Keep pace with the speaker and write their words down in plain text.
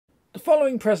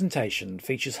following presentation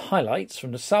features highlights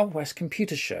from the South West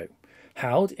Computer Show,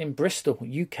 held in Bristol,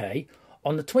 UK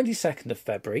on the 22nd of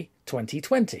February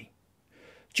 2020.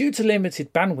 Due to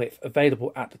limited bandwidth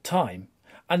available at the time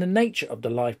and the nature of the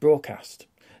live broadcast,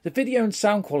 the video and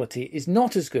sound quality is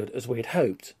not as good as we had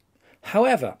hoped.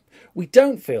 However, we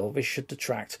don't feel this should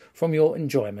detract from your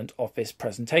enjoyment of this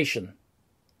presentation.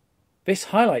 This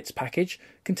highlights package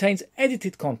contains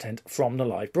edited content from the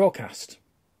live broadcast.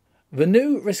 The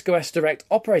new RISC OS Direct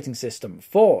operating system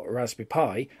for Raspberry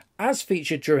Pi, as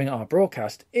featured during our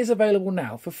broadcast, is available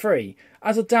now for free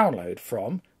as a download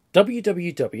from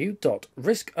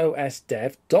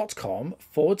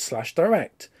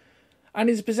www.riscosdev.com/direct and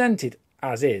is presented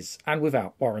as is and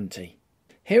without warranty.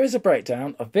 Here is a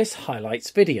breakdown of this highlights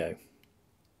video.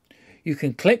 You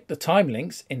can click the time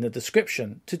links in the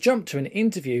description to jump to an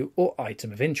interview or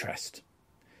item of interest.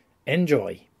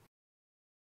 Enjoy.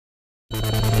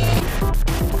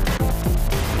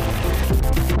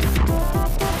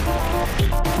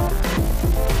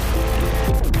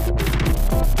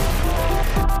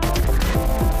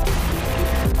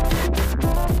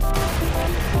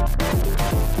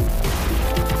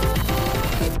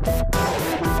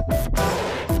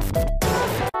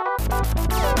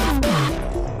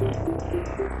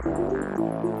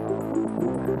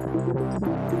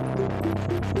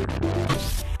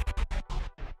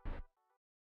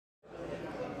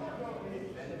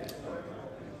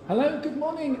 Hello, good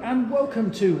morning and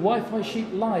welcome to Wi-Fi Sheep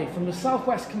Live from the South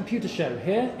West Computer Show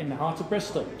here in the heart of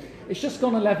Bristol. It's just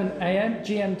gone 11 AM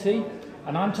GMT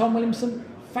and I'm Tom Williamson.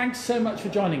 Thanks so much for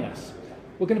joining us.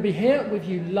 We're going to be here with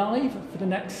you live for the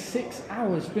next 6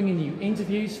 hours, bringing you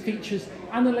interviews, features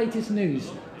and the latest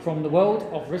news from the world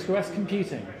of RISC OS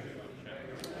computing.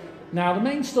 Now, the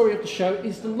main story of the show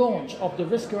is the launch of the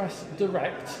RISC OS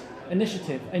Direct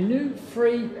initiative, a new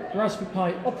free Raspberry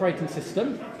Pi operating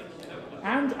system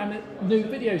and a new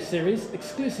video series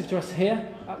exclusive to us here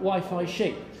at Wi-Fi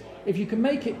Sheep. If you can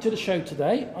make it to the show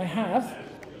today, I have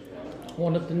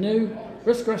one of the new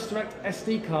RISC OS Direct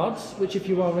SD cards, which if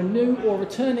you are a new or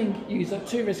returning user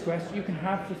to RISC OS, you can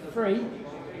have for free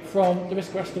from the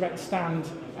RISC OS Direct stand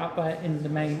out there in the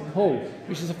main hall,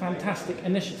 which is a fantastic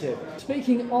initiative.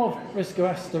 Speaking of RISC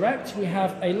OS Direct, we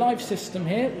have a live system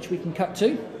here which we can cut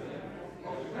to.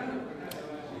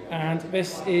 And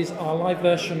this is our live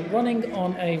version running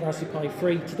on a Raspberry Pi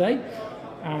 3 today,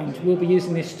 and we'll be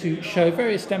using this to show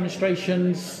various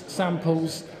demonstrations,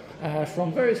 samples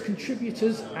from various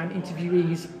contributors and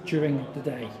interviewees during the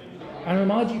day. And a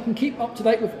reminder, you can keep up to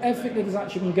date with everything that has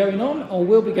actually been going on or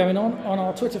will be going on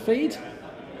our Twitter feed.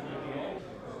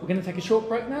 We're going to take a short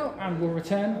break now and we'll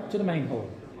return to the main hall.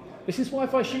 This is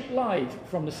Wi-Fi Sheep Live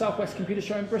from the South West Computer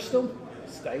Show in Bristol.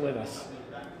 Stay with us.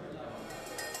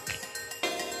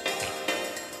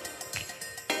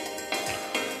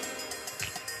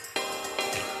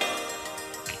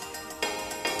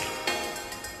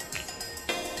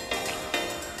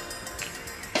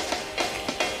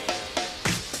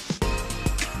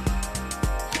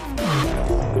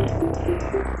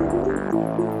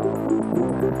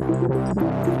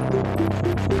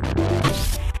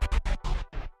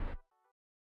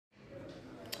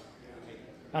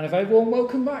 And a very warm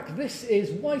welcome back. This is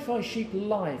Wi-Fi Sheep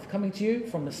Live, coming to you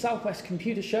from the South West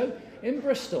Computer Show in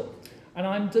Bristol. And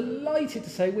I'm delighted to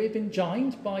say we've been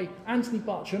joined by Anthony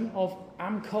Bartram of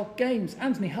AMCOG Games.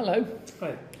 Anthony, hello.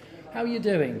 Hi. How are you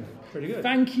doing? Pretty good.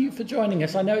 Thank you for joining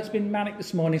us. I know it's been manic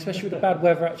this morning, especially with the bad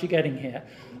weather actually getting here.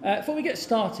 Before we get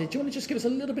started, do you want to just give us a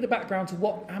little bit of background to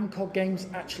what AMCOG Games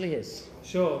actually is?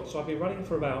 Sure. So I've been running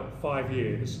for about 5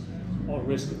 years on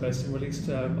RISC OS and released,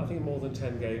 I think, more than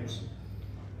 10 games.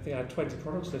 I think I had 20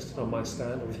 products listed on my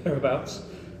stand or thereabouts,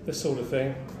 this sort of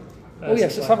thing. Oh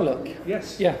yes, let's have a look.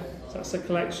 Yes. Yeah. So that's a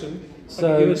collection.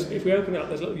 So if we open it up,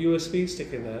 there's a little USB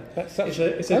stick in there.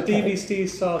 It's a DVD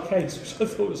style case, which I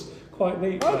thought was quite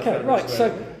neat. Okay, right.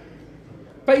 So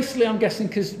basically, I'm guessing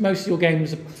because most of your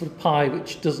games are for Pi,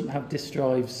 which doesn't have disk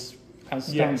drives as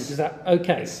standard. Yes. Is that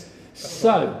okay? Yes.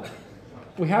 So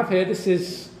we have here. This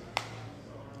is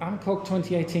AMCOG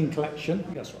 2018 collection.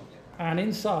 That's right. And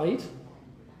inside,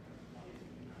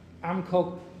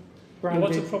 AMCOG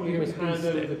branded. You want to probably USB hand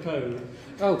over stick. the code.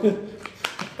 Oh,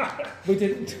 we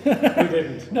didn't. We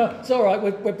didn't. No, it's all right.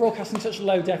 We're broadcasting such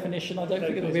low definition. I don't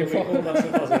think it'll be a problem.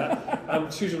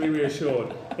 I'm suitably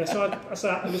reassured. Yeah, so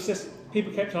it was just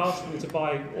people kept asking me to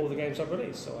buy all the games I've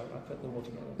released, so I put them all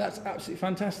together. That's absolutely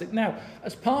fantastic. Now,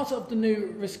 as part of the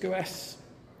new RISC OS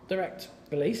Direct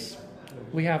release,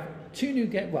 we have two new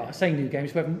games. Well, I say new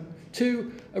games. We have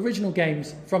 2 original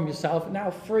games from yourself,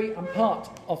 now free and part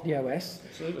of the OS.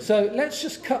 Absolutely. So let's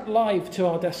just cut live to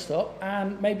our desktop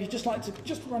and maybe just like to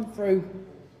just run through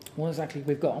what exactly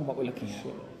we've got and what we're looking at.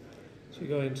 Sure. So we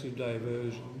go into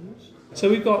diversions. So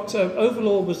we've got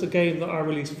Overlord was the game that I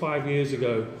released 5 years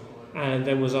ago, and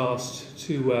then was asked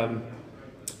to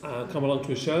come along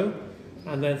to a show,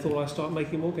 and then thought I'd start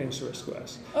making more games for RISC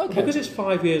OS. Okay. Because it's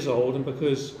 5 years old, and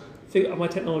because my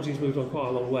technology's moved on quite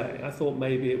a long way, I thought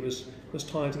maybe it was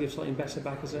time to give something better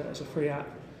back as a free app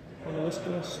on the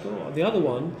RISC OS store. And the other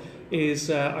one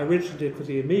is I originally did for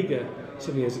the Amiga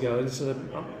some years ago, and this is an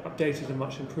updated and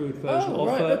much improved version of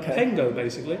Pengo,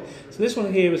 basically. So this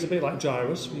one here is a bit like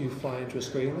Gyrus, where you fly into a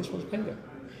screen. This one's Pengo.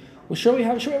 Well, shall we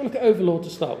have a look at Overlord to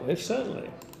start with? Certainly.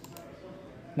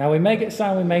 Now, we may get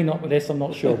sound, we may not with this, I'm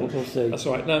not sure, but we'll see. That's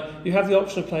all right. Now, you have the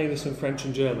option of playing this in French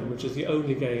and German, which is the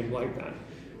only game like that,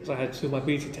 because I had 2 of my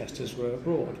beta testers were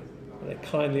abroad, and they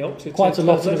kindly opted Quite to... a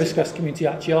lot of the RISC OS community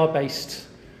actually are based,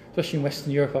 especially in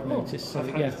Western Europe, I've noticed. So, I've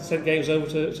had sent games over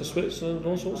to Switzerland and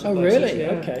all sorts of Oh, places. really?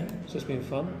 Yeah. Okay. So it's been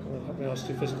fun. I've been asked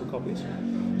to do physical copies.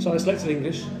 So I selected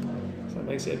English, so that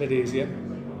makes it a bit easier.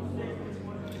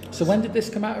 So when did this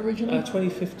come out originally?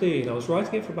 2015. I was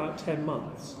writing it for about 10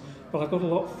 months, but I got a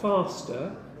lot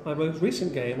faster. My most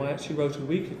recent game I actually wrote a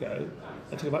week ago,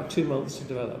 and took about 2 months to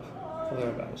develop, or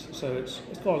thereabouts. So it's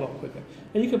got a lot quicker.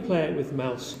 And you can play it with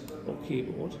mouse or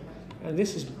keyboard. And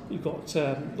this is, you've got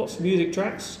lots of music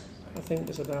tracks. I think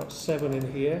there's about 7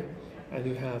 in here, and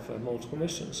you have multiple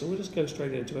missions. So we'll just go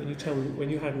straight into it, and you tell me when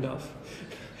you had enough.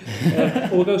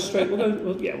 Or we'll go straight.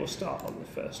 We'll start on the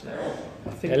first level. I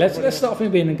think let's start from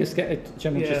the beginning and just get a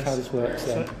general gist how this works.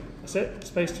 So that's it.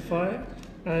 Space to fire,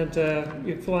 and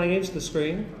you're flying into the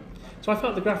screen. So I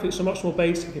found the graphics are much more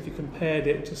basic if you compared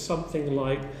it to something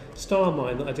like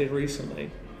Starmine that I did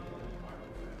recently.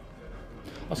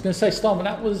 I was going to say Starman.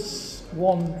 That was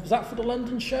that for the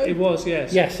London show? It was,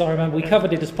 yes. Yes, I remember. We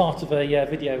covered it as part of a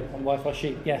video on Wi-Fi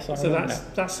Sheet. Yes, I remember. So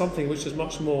that's something which is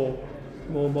much more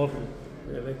modern,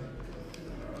 really.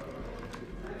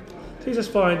 So you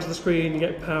just fire into the screen, you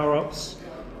get power-ups,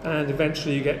 and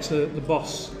eventually you get to the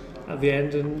boss at the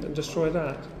end and destroy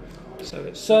that. So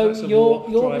it's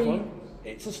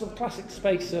it's a sort of classic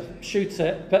spacer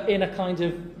shooter, but in a kind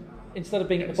of, instead of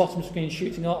being at the bottom screen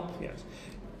shooting up, yes.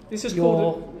 This is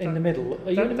in the middle.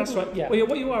 Are you in the that's middle? right. Yeah. Well,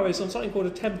 what you are is on something called a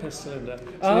Tempest cylinder. So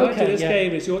the idea of this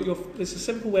game is it's a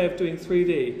simple way of doing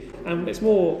 3D, and it's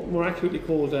more accurately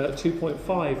called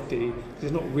 2.5D.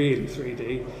 It's not really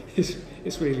 3D.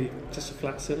 It's really just a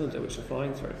flat cylinder which you're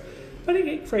flying through. But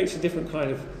it creates a different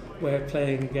kind of way of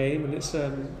playing a game, and it's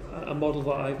a model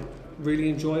that I really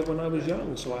enjoyed when I was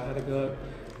young. So I had a go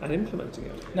and implementing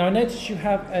it. Now I noticed you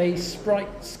have a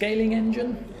sprite scaling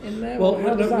engine in there. Well,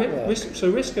 how does that work?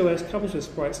 So RISC OS comes with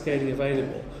sprite scaling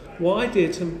available. What I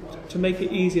did to make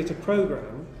it easier to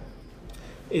program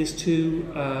is to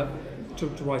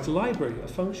write a library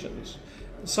of functions.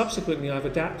 Subsequently, I've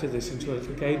adapted this into a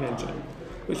little game engine,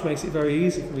 which makes it very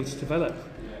easy for me to develop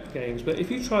games. But if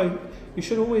you try, you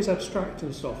should always abstract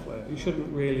in software. You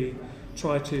shouldn't really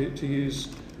try to use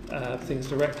things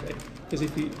directly, because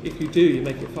if you do, you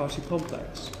make it far too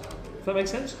complex. Does that make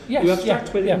sense? Yes. You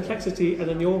abstract with complexity, and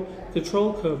then your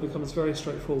control code becomes very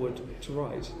straightforward to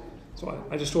write. So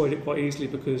I destroyed it quite easily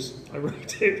because I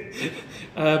wrote it.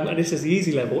 And this is the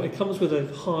easy level. It comes with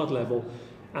a hard level.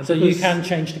 And so you can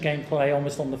change the gameplay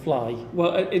almost on the fly?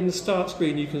 Well, in the start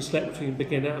screen, you can select between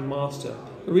beginner and master.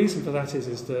 The reason for that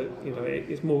is that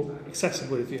it's more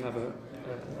accessible if you have a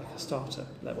starter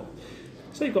level.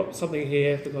 So you've got something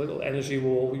here, you've got a little energy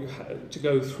wall to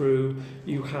go through,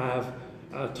 you have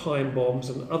time bombs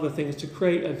and other things to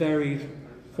create a varied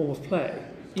form of play,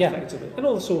 effectively. And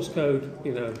all the source code,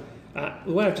 the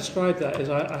way I've described that is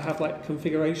I have like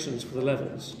configurations for the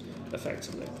levels,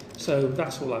 effectively. So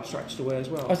that's all abstracted away as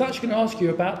well. I was actually going to ask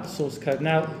you about the source code.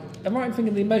 Now, am I right in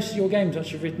thinking that most of your games are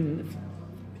actually written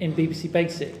in BBC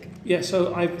Basic? Yeah,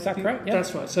 so is that correct? Yeah.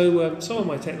 That's right. So some of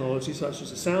my technology, such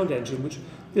as a sound engine, which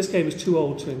this game is too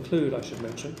old to include, I should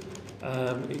mention.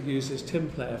 It uses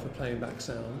TimPlayer for playing back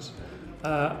sounds.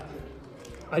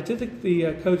 I did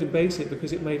the code in BASIC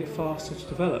because it made it faster to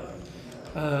develop.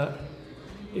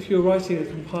 If you're writing a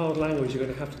compiled language, you're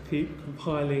going to have to keep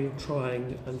compiling,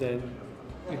 trying, and then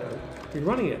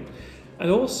rerunning it.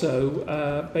 And also,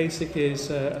 BASIC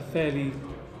is a fairly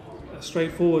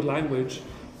straightforward language,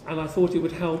 and I thought it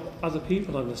would help other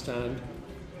people understand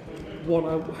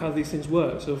how these things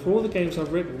work. So for all the games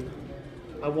I've written,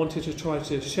 I wanted to try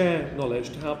to share knowledge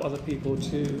to help other people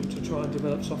to try and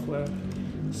develop software.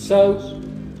 So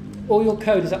all your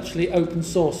code is actually open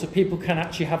source, so people can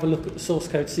actually have a look at the source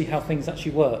code to see how things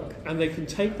actually work. And they can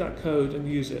take that code and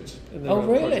use it in their own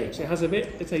really? projects. It has a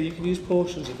bit. You can use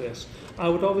portions of this. I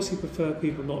would obviously prefer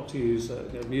people not to use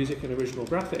music and original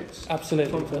graphics.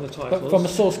 Absolutely. From the titles. But from a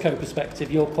source code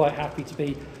perspective, you're quite happy to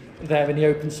be there in the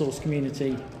open source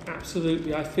community.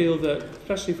 Absolutely. I feel that,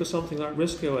 especially for something like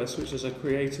RISC OS, which is a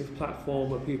creative platform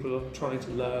where people are trying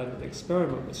to learn and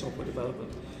experiment with software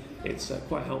development, it's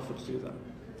quite helpful to do that.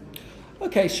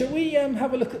 Okay, shall we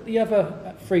have a look at the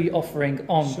other free offering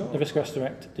on Sure. the RISC OS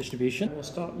Direct distribution? We'll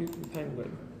start with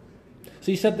Penguin.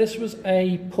 So you said this was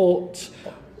a port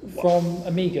from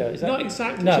Amiga, is that? Not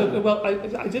exactly. No. So, well,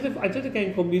 I did a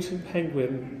game called Mutant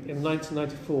Penguin in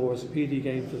 1994 as a PD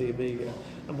game for the Amiga,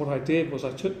 and what I did was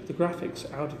I took the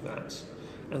graphics out of that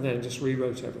and then just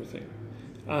rewrote everything.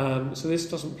 So this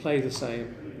doesn't play the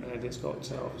same, and it's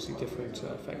got obviously different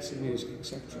effects in music,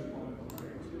 etc.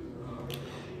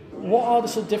 What are the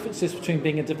sort of differences between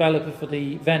being a developer for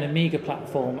the then Amiga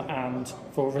platform and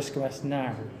for RISC OS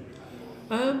now?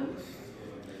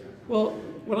 Well,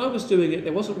 when I was doing it,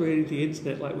 there wasn't really the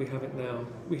internet like we have it now.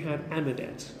 We had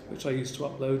Aminet, which I used to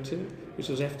upload to, which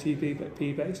was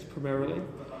FTP based primarily.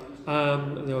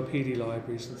 And there were PD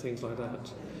libraries and things like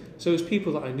that. So it was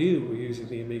people that I knew were using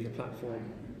the Amiga platform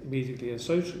immediately and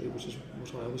socially, which is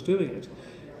what I was doing it.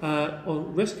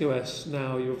 On RISC OS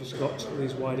now, you've obviously got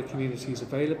these wider communities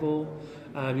available.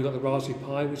 You've got the Raspberry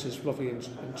Pi, which is lovely and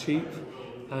cheap,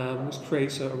 which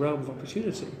creates a realm of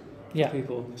opportunity for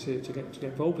people to get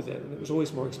involved with it. And it was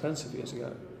always more expensive years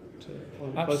ago.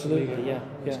 Absolutely, yeah.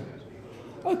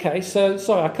 Okay, so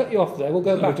sorry, I cut you off there. We'll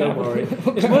go back. Don't worry.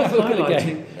 It's worth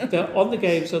highlighting that on the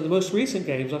games, on the most recent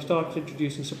games, I've started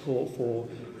introducing support for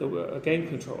the game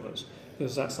controllers,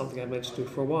 because that's something I meant to do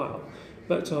for a while.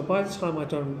 But by the time I'd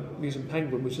done using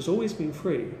Penguin, which has always been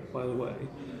free, by the way.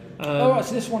 Right,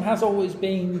 so this one has always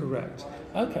been... Correct.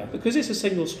 Okay. Because it's a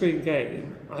single-screen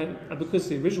game, and because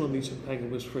the original Mutant Penguin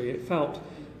was free, it felt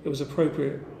it was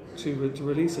appropriate to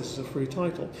release this as a free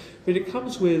title. But it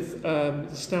comes with the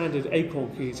standard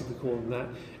acorn keys, if we call them that,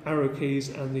 arrow keys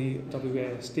and the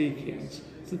WASD keys.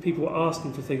 So people were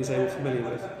asking for things they were familiar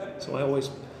with. So I always...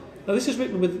 Now this is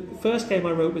written with the first game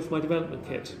I wrote with my development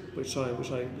kit, which I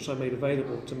made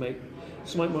available to make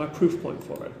my proof point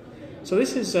for it. So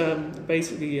this is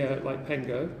basically like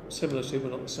Pengo, similar to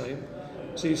but not the same.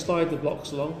 So you slide the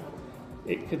blocks along.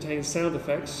 It contains sound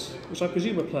effects, which I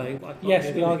presume are playing.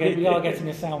 Yes, we are getting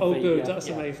a sound feed. Oh, good, that's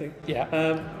amazing. Yeah.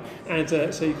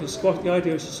 So you can squash. The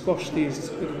idea is to squash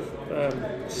these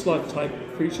slug-type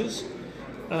creatures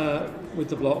with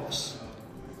the blocks.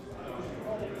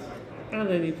 And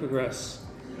then you progress,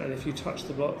 and if you touch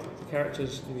the block, the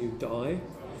characters, then you die.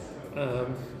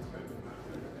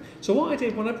 So what I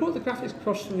did, when I brought the graphics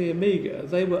across from the Amiga,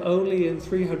 they were only in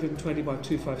 320 by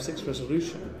 256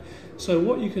 resolution. So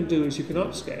what you can do is you can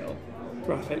upscale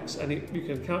graphics, and you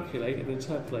can calculate and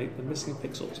interpolate the missing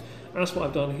pixels. And that's what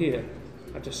I've done here.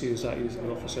 I've just used that using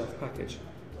an off-the-shelf package,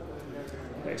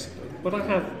 basically. But I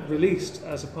have released,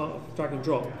 as a part of Drag and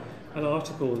Drop, an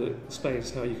article that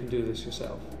explains how you can do this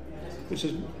yourself, which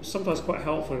is sometimes quite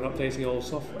helpful in updating old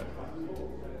software.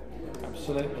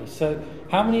 Absolutely. So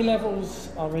how many levels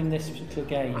are in this particular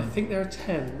game? I think there are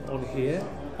 10 on here.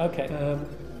 Okay.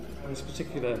 In this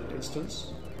particular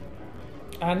instance.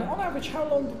 And on average, how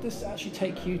long did this actually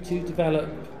take you to develop?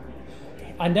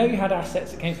 I know you had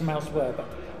assets that came from elsewhere, but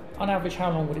on average, how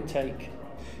long would it take?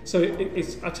 So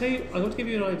I'll tell you, I'm going to give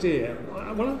you an idea.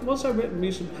 Once I'd written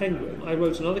Mutant Penguin, I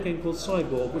wrote another game called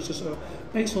Cyborg, which is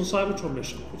based on Cybertron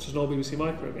Mission, which is an old BBC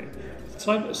Micro game.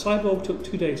 Cyborg took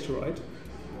 2 days to write.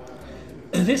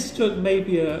 This took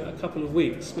maybe a couple of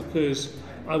weeks because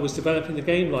I was developing the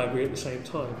game library at the same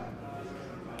time.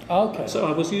 Okay. So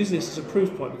I was using this as a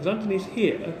proof point, because underneath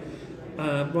here,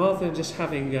 rather than just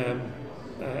having a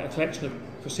collection of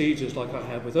procedures like I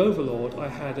had with Overlord, I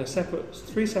had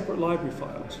 3 separate library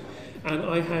files, and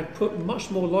I had put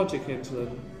much more logic into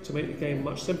them to make the game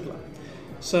much simpler.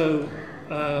 So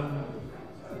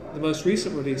the most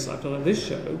recent release I've done on this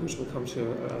show, which we'll come to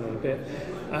in a bit,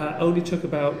 only took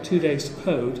about 2 days to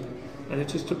code, and it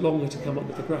just took longer to come up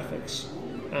with the graphics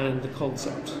and the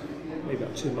concept, maybe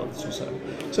about 2 months or so.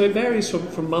 So it varies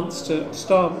from months to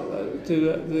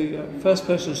the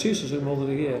first-person shooters took more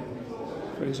than a year,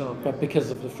 for example. But because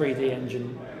of the 3D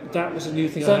engine. That was a new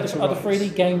thing So I had to are the write.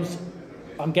 3D games,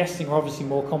 I'm guessing, are obviously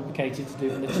more complicated to do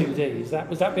than the 2D.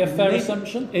 Would that be a fair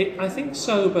assumption? I think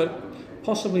so, but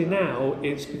possibly now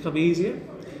it's become easier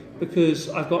because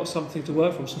I've got something to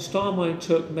work from. So Starmine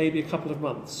took maybe a couple of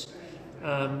months,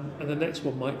 and the next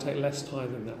one might take less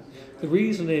time than that. The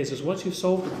reason is once you've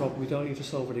solved the problem, you don't need to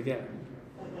solve it again.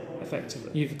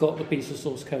 effectively. You've got the piece of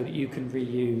source code that you can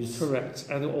reuse. Correct,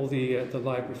 and all the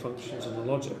library functions and the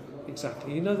logic.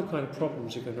 Exactly. You know the kind of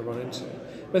problems you're going to run into.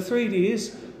 But 3D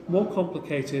is more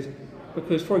complicated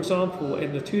because, for example,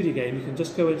 in the 2D game, you can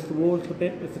just go into the wall a little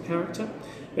bit with the character.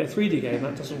 In a 3D game,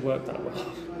 that doesn't work that well.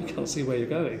 You can't see where you're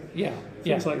going. Yeah.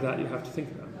 Things like that you have to think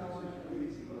about.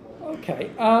 Okay.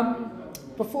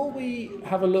 Before we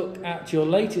have a look at your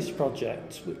latest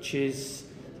project, which is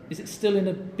it still in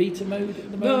a beta mode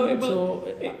at the moment? No,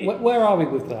 where are we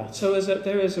with that? So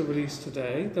there is a release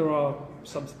today. There are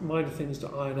some minor things to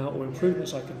iron out or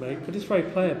improvements I can make, but it's very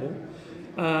playable.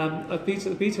 The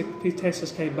beta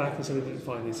testers came back and said they didn't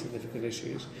find any significant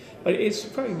issues. But it's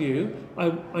very new.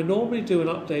 I normally do an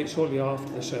update shortly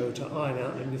after the show to iron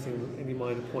out any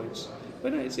minor points.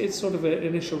 But no, it's sort of an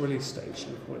initial release stage,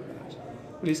 we call it that.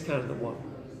 Release candidate 1.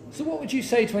 So what would you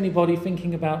say to anybody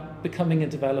thinking about becoming a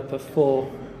developer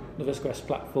for the RISC OS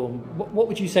platform? What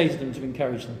would you say to them to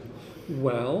encourage them?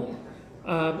 Well,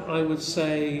 I would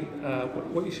say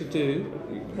what you should do,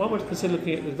 one would consider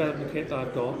looking at the development kit that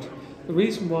I've got. The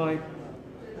reason why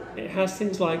it has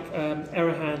things like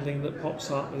error handling that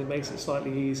pops up and it makes it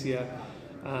slightly easier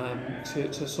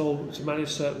to manage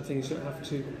certain things you don't have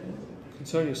to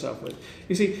concern yourself with.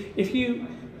 You see, if you've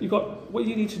got, what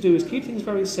you need to do is keep things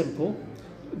very simple.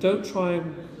 Don't try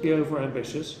and be over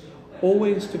ambitious.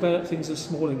 Always develop things in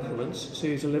small increments so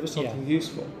you deliver something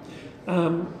useful.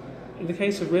 In the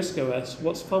case of RISC OS,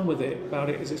 what's fun about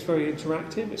it is it's very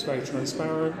interactive, it's very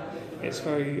transparent, it's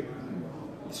very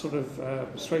sort of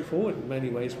straightforward in many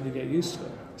ways when you get used to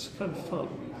it. It's kind of fun.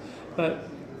 But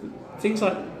things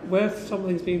like where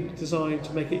something's been designed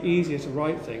to make it easier to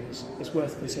write things, it's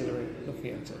worth considering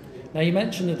looking at it. Now you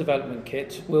mentioned the development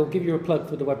kit. We'll give you a plug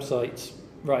for the website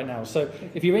right now. So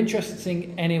if you're interested in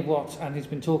seeing any of what Andy's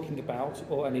been talking about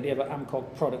or any of the other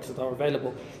AMCOG products that are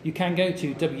available, you can go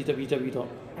to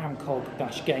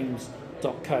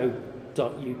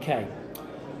www.amcog-games.co.uk.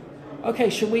 Okay,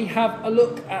 shall we have a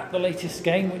look at the latest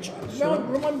game, which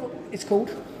remind what it's called?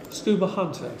 Scuba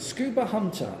Hunter. Scuba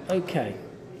Hunter, okay.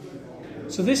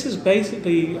 So this is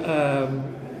basically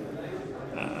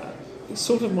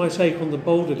sort of my take on the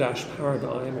Boulder Dash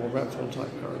paradigm or Repton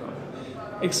type paradigm,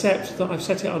 except that I've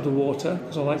set it underwater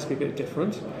because I like to be a bit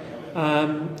different,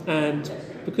 and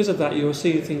because of that you'll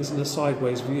see things in a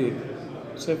sideways view.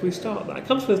 So if we start that, it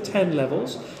comes with 10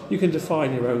 levels. You can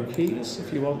define your own keys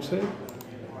if you want to,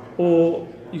 or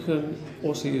you can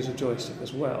also use a joystick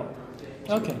as well.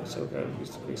 Okay. So we'll go and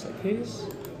use the preset keys.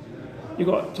 You've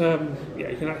got,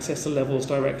 you can access the levels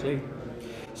directly.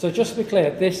 So just to be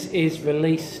clear, this is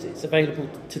released, it's available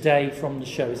today from the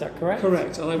show, is that correct?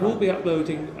 Correct, and I will be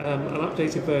uploading an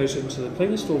updated version to the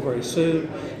Play Store very soon,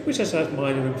 which just has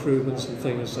minor improvements and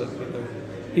things that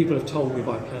people have told me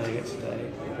by playing it today.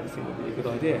 I think it would be a good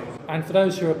idea. And for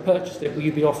those who have purchased it, will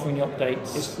you be offering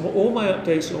updates? All my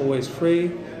updates are always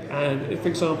free, and if, for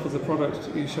example, the product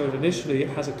you showed initially, it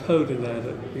has a code in there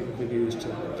that people can use to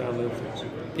download things.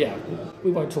 Yeah,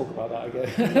 we won't talk about that again.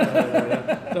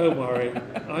 No, don't worry.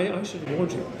 I should have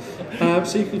warned you.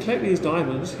 So you can collect these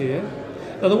diamonds here.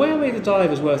 Now the way I made the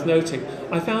dive is worth noting.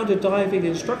 I found a diving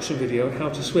instruction video on how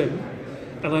to swim,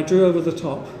 and I drew over the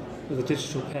top with a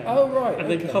digital pen. Oh, right. And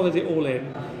then coloured it all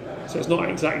in. So it's not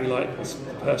exactly like this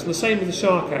person. The same with the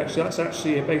shark, actually. That's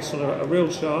actually based on a real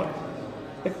shark.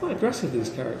 They're quite aggressive, these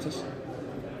characters.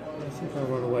 I think I'll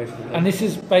run away from them. And this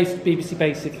is based BBC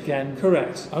Basic again?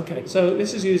 Correct. Okay. So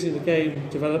this is using the game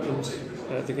development,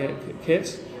 the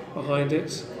kit behind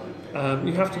it.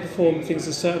 You have to perform things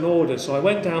in a certain order. So I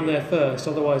went down there first,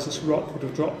 otherwise this rock would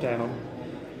have dropped down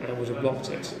and would have blocked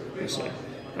it, you see.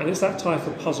 And it's that type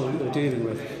of puzzle that you're dealing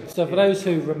with. So for those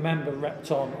who remember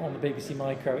Repton on the BBC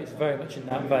Micro, it's very much in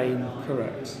that vein.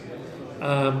 Correct.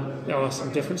 There are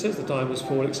some differences, the diamonds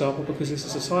for example, because this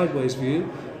is a sideways view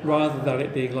rather than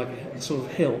it being like a sort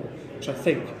of hill, which I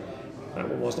think that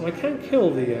one was. Now I can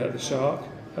kill the shark,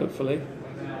 hopefully,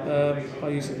 by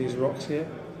using these rocks here.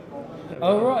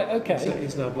 Oh right, okay. So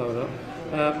he's now blown up.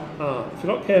 If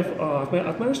you're not careful,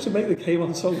 I've managed to make the game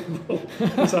unsolvable.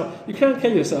 So you can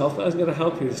kill yourself, that isn't going to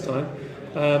help you this time.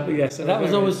 But yes, that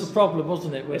was always the problem,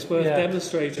 wasn't it? It's worth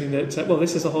demonstrating that. Well,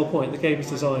 this is the whole point. The game is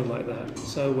designed like that.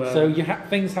 So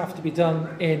things have to be done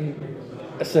in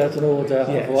a certain order.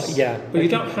 Yes. But you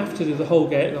don't have to do the whole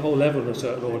level in a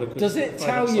certain order. Does it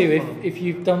tell you if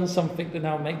you've done something that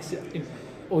now makes it,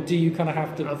 or do you kind of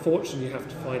have to? Unfortunately, you have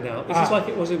to find out. This is like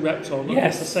it was in Repton.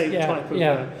 Yes, it's the same type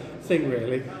of thing,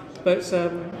 really. But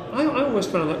I always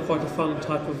found that quite a fun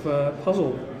type of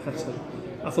puzzle pattern.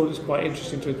 I thought it was quite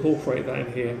interesting to incorporate that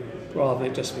in here, rather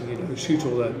than just being, shoot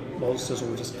all the monsters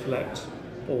or just collect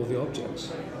all the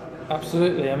objects.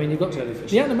 Absolutely. I mean, you've got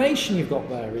Jellyfish. the animation you've got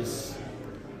there is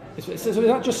so is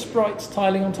that just sprites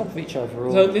tiling on top of each other?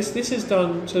 Or? So this is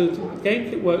done. So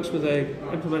GameKit works with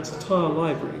implements a tile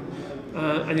library,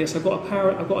 and yes, I've got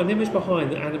an image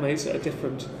behind that animates at a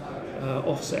different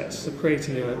offsets, so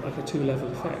creating like a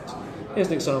 2-level effect. Here's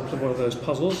an example of one of those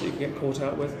puzzles that you can get caught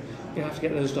out with. You have to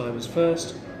get those diamonds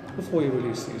first before you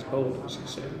release these boulders. You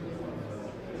see,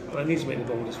 and I need to make the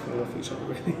boulders fall off each other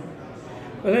really.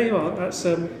 But there you are. That's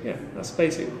that's the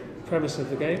basic premise of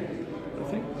the game, I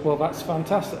think. Well, that's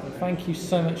fantastic. Thank you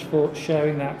so much for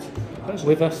sharing that Pleasure.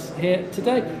 with us here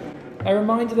today. A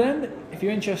reminder then, if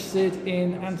you're interested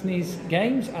in Anthony's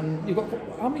games, and you've got,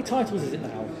 how many titles is it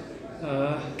now?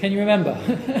 Can you remember?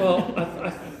 Well,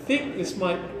 I think this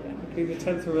might be the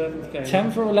 10th or 11th game.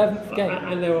 10th or 11th game.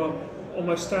 And there are, on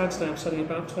my stands now, I'm studying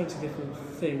about 20 different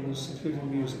things,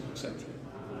 including music, etc.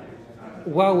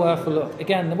 Well worth a look.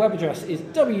 Again, the web address is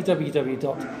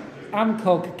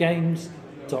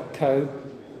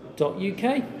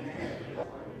www.amcoggames.co.uk.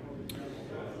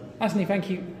 Anthony, thank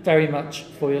you very much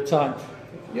for your time.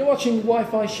 You're watching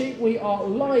Wi-Fi Sheet. We are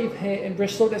live here in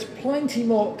Bristol. There's plenty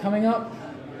more coming up.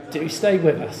 Do stay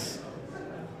with us.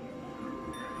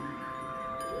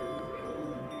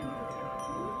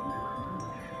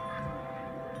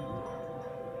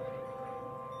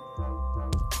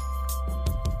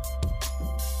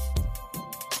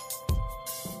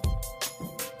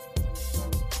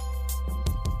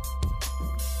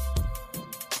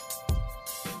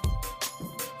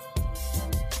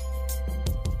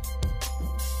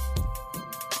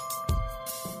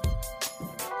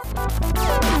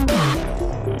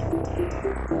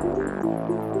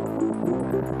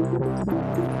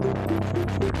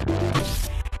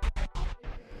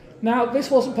 Now, this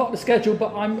wasn't part of the schedule,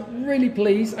 but I'm really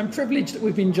pleased and privileged that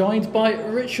we've been joined by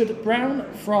Richard Brown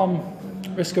from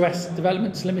RISC OS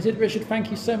Developments Limited. Richard, thank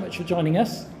you so much for joining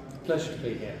us. Pleasure to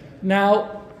be here.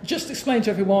 Now, just explain to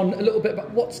everyone a little bit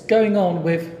about what's going on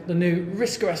with the new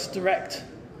RISC OS Direct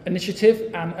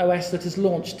initiative and OS that is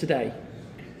launched today.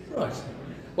 Right.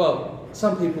 Well,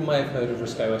 some people may have heard of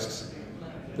RISC OS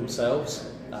themselves.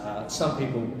 Some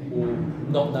people will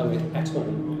not know it at all.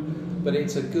 But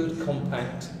it's a good,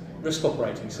 compact RISC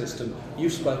operating system.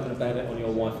 You've spoken about it on your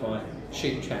Wi-Fi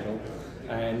Sheet channel,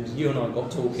 and you and I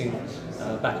got talking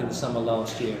back in the summer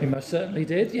last year. We most certainly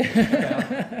did, yeah.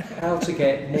 About how to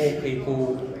get more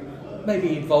people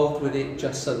maybe involved with it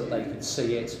just so that they could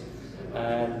see it.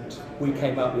 And we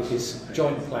came up with this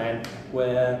joint plan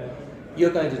where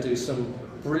you're going to do some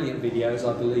brilliant videos.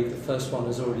 I believe the first one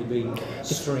has already been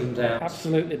streamed out.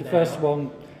 Absolutely, the first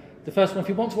one, if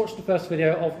you want to watch the first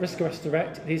video of RISC OS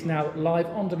Direct, it is now live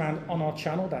on demand on our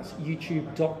channel. That's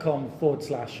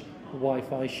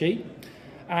youtube.com/Wi-Fi Sheet.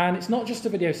 And it's not just a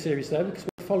video series though, because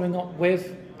we're following up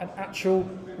with an actual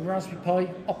Raspberry Pi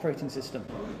operating system.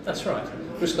 That's right.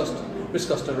 RISC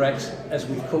OS Direct, as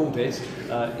we've called it,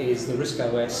 is the RISC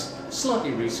OS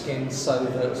slightly reskinned so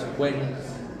that when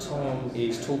Tom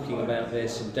is talking about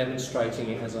this and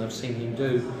demonstrating it, as I've seen him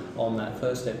do on that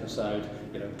first episode,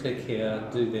 click here,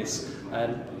 do this,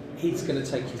 and he's going to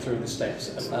take you through the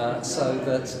steps so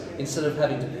that instead of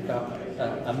having to pick up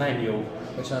a manual,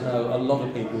 which I know a lot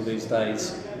of people these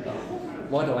days,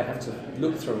 why do I have to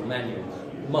look through a manual?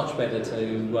 Much better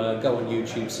to go on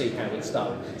YouTube, see how it's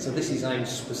done. So this is aimed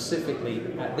specifically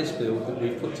at this build that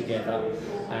we've put together,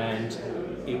 and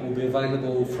it will be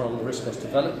available from the RISC OS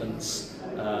Developments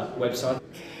website.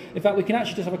 In fact, we can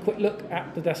actually just have a quick look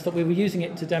at the desktop. We were using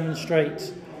it to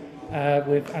demonstrate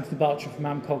with Anthony Bartram from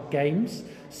AMCOG Games.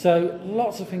 So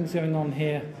lots of things going on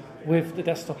here with the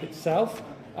desktop itself.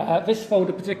 This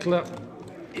folder in particular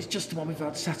is just the one we've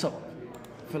had set up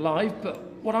for live, but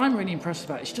what I'm really impressed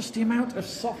about is just the amount of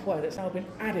software that's now been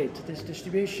added to this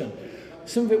distribution.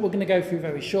 Some of it we're going to go through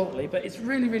very shortly, but it's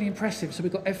really, really impressive. So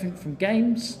we've got everything from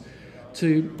games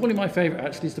to, probably my favourite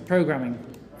actually is the programming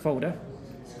folder.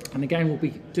 And again, we'll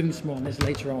be doing some more on this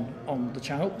later on the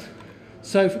channel.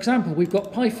 So, for example, we've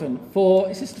got Python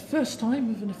is this the first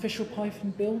time with an official Python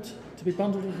build to be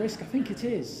bundled with RISC? I think it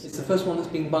is. It's the first one that's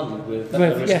been bundled with the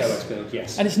RISC OS build,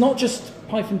 yes. And it's not just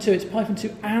Python 2, it's Python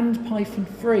 2 and Python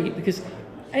 3, because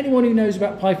anyone who knows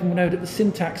about Python will know that the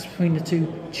syntax between the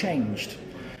two changed,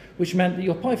 which meant that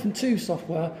your Python 2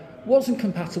 software wasn't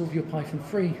compatible with your Python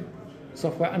 3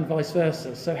 software and vice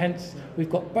versa. So hence, we've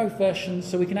got both versions,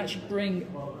 so we can actually bring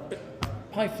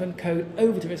Python code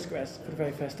over to RISC OS for the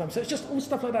very first time. So it's just all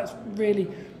stuff like that's really,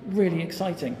 really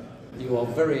exciting. You are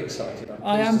very excited.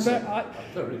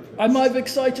 I'm either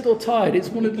excited or tired. It's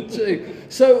one of the two.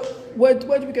 So where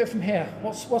do we go from here?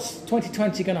 What's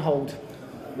 2020 going to hold?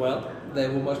 Well,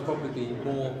 there will most probably be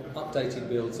more updated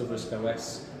builds of RISC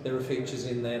OS There are features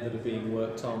in there that are being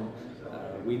worked on.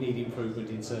 We need improvement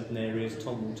in certain areas.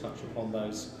 Tom will touch upon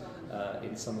those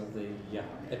in some of the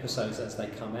episodes as they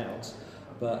come out.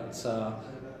 But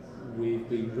we've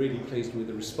been really pleased with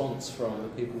the response from the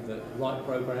people that write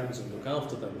programs and look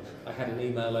after them. I had an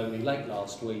email only late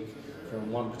last week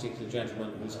from one particular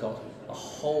gentleman who's got a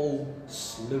whole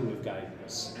slew of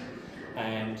games,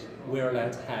 and we're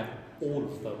allowed to have all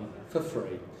of them for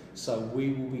free. So we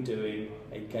will be doing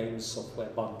a games software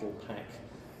bundle pack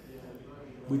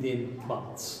within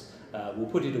months. We'll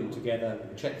put it all together,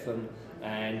 we'll check them,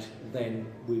 and then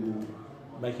we will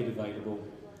make it available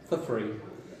for free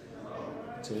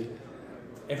to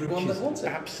everyone that wants it.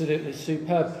 Absolutely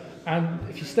superb. And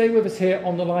if you stay with us here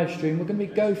on the live stream, we're going to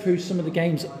go through some of the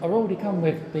games that are already come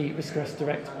with the RISC OS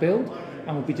Direct build,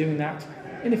 and we'll be doing that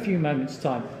in a few moments'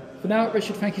 time. For now,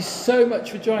 Richard, thank you so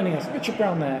much for joining us. Richard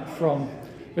Brown there from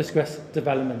RISC OS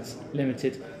Developments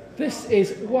Limited. This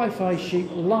is Wi-Fi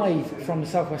Sheet live from the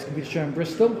South West Computer Show in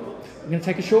Bristol. We're going to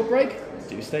take a short break.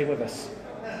 Do stay with us.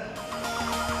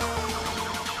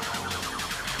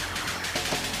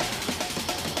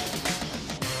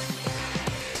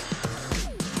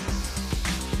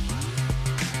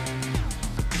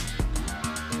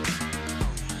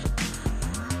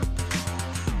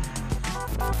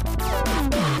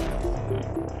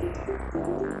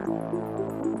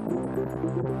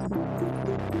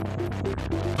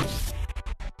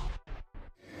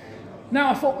 Now,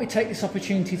 I thought we'd take this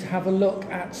opportunity to have a look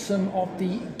at some of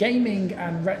the gaming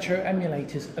and retro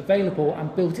emulators available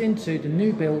and built into the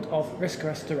new build of RISC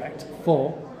OS Direct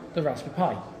for the Raspberry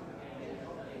Pi.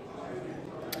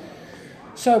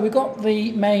 So we've got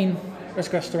the main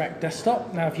RISC OS Direct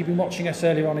desktop. Now, if you've been watching us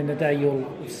earlier on in the day, you'll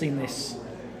have seen this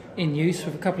in use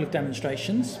with a couple of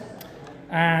demonstrations.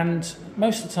 And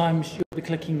most of the times you'll be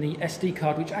clicking the SD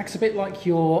card, which acts a bit like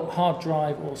your hard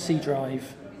drive or C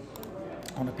drive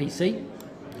on a PC.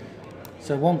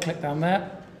 So one click down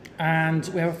there, and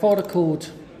we have a folder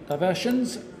called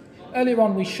Diversions. Earlier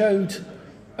on we showed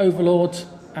Overlord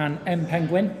and M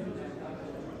Penguin,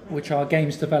 which are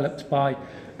games developed by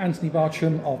Anthony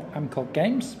Bartram of AMCOG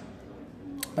Games,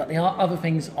 but there are other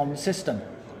things on the system.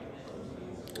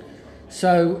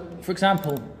 So, for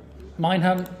example,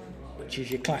 Minehunt, which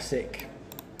is your classic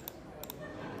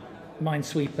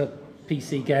Minesweeper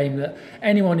PC game that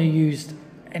anyone who used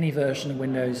any version of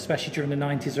Windows, especially during the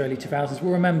 90s, early 2000s,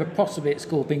 will remember possibly at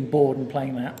school being bored and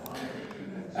playing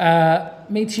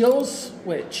that. Meteors,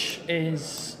 which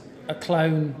is a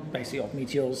clone basically of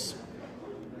Meteors,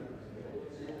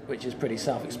 which is pretty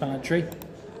self-explanatory.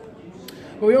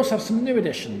 But we also have some new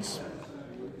additions.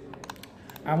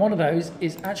 And one of those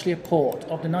is actually a port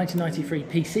of the 1993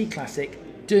 PC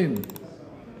classic Doom.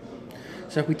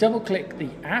 So if we double click the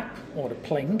app, or the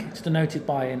pling, it's denoted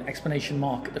by an exclamation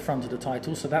mark at the front of the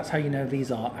title, so that's how you know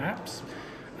these are apps.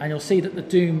 And you'll see that the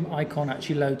Doom icon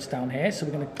actually loads down here, so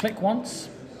we're going to click once,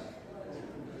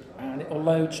 and it will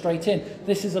load straight in.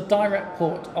 This is a direct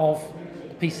port of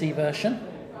the PC version,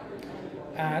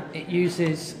 and it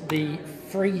uses the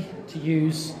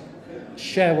free-to-use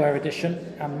shareware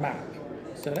edition and map.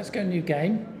 So let's go new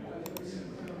game,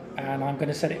 and I'm going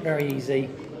to set it very easy.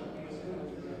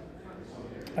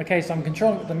 Okay, so I'm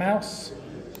controlling it with the mouse,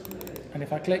 and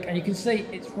if I click, and you can see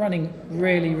it's running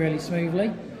really, really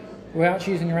smoothly. We're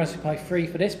actually using a Raspberry Pi 3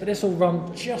 for this, but this will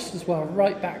run just as well,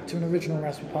 right back to an original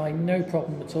Raspberry Pi, no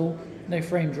problem at all, no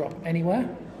frame drop anywhere.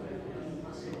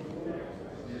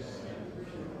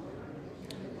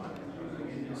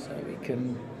 So we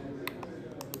can,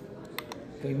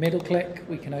 if we middle click,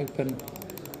 we can open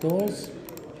doors.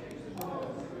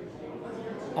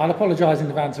 I'll apologise in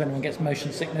advance if anyone gets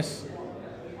motion sickness.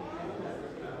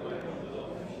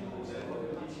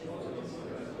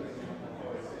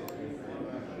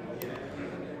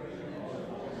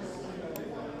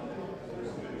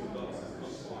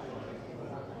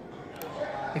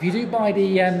 If you do buy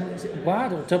the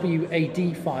WAD or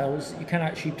WAD files, you can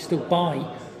actually still buy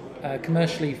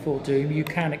commercially for Doom. You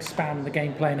can expand the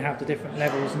gameplay and have the different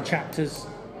levels and chapters.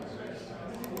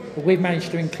 But we've managed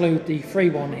to include the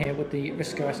free one here with the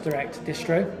RISC OS Direct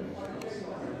distro.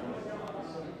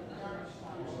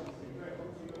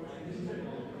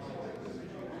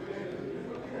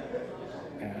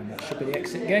 And that should be the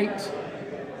exit gate.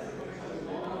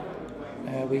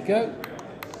 There we go.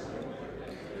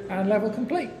 And level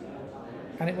complete,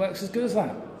 and it works as good as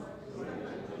that.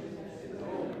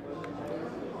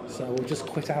 So we'll just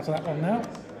quit out of that one now.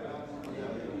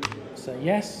 So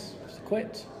yes, just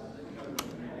quit.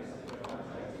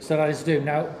 So that is Doom.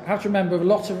 Now, you have to remember, a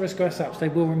lot of RISC OS apps, they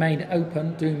will remain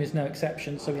open. Doom is no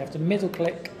exception, so we have to middle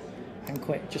click and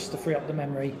quit just to free up the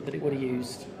memory that it would have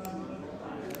used.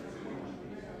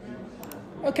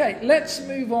 Okay, let's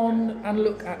move on and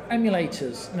look at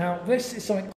emulators. Now, this is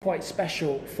something quite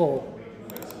special for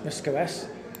RISC OS,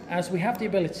 as we have the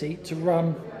ability to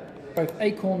run both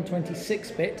Acorn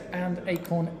 26-bit and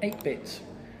Acorn 8-bit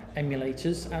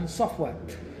emulators and software.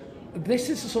 This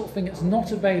is the sort of thing that's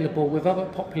not available with other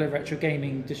popular retro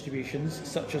gaming distributions,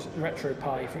 such as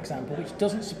RetroPie, for example, which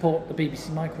doesn't support the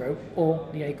BBC Micro or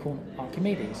the Acorn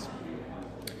Archimedes.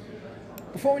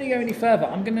 Before we go any further,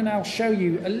 I'm going to now show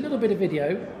you a little bit of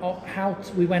video of how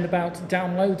we went about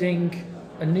downloading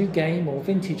a new game or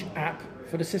vintage app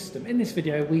for the system. In this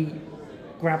video, we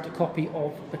grabbed a copy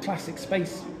of the classic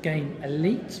space game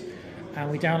Elite,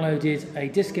 and we downloaded a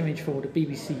disk image for the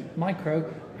BBC Micro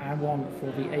and one for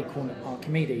the Acorn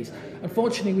Archimedes.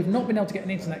 Unfortunately, we've not been able to get an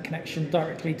internet connection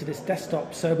directly to this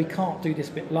desktop, so we can't do this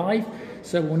bit live.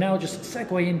 So we'll now just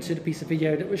segue into the piece of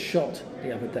video that was shot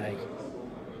the other day.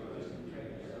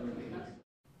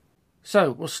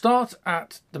 So we'll start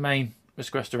at the main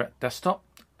RISC OS Direct desktop,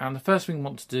 and the first thing we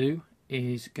want to do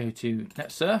is go to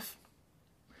NetSurf,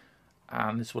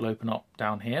 and this will open up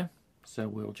down here. So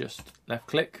we'll just left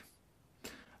click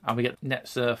and we get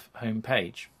NetSurf home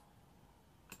page.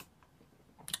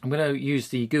 I'm going to use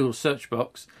the Google search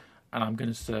box and I'm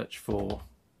going to search for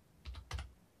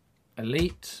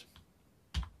Elite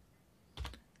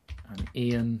and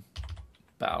Ian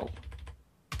Bell.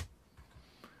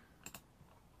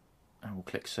 And we'll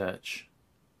click search.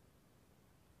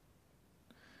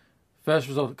 First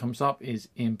result that comes up is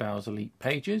Ian Bell's Elite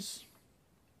pages.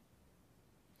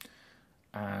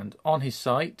 And on his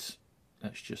site,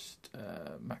 let's just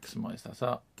maximize that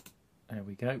up. There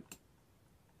we go.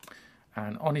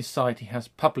 And on his site, he has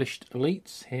published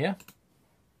Elites here.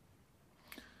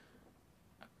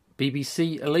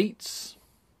 BBC Elites.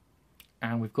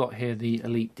 And we've got here the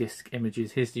Elite disk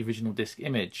images. Here's the original disk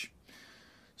image.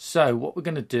 So what we're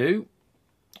going to do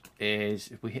is,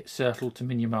 if we hit circle to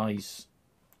minimize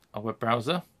our web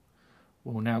browser,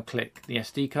 we'll now click the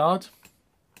SD card.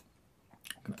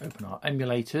 I'm going to open our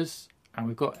emulators, and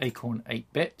we've got Acorn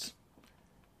 8-bit,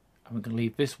 and we're going to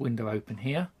leave this window open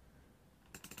here.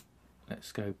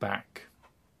 Let's go back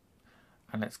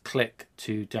and let's click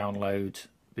to download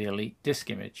the Elite disk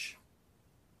image,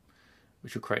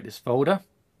 which will create this folder.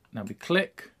 Now we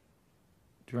click,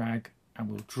 drag, and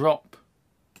we'll drop,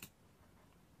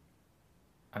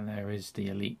 and there is the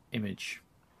Elite image.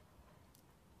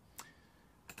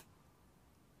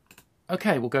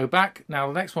 Okay, we'll go back. Now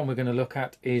the next one we're going to look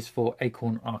at is for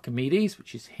Acorn Archimedes,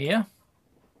 which is here.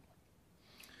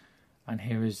 And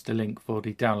here is the link for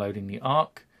the downloading the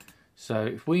Arc. So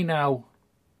if we now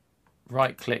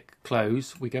right click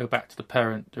close, we go back to the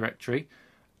parent directory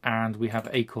and we have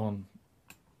Acorn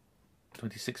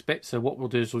 26-bit. So what we'll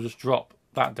do is we'll just drop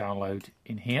that download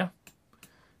in here.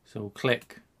 So we'll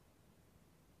click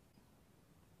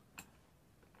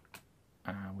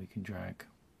and we can drag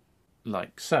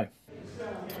like so.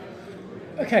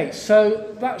 Okay,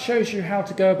 so that shows you how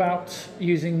to go about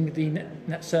using the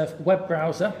NetSurf web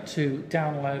browser to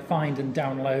find and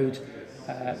download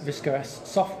RISC OS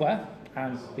software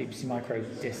and BBC Micro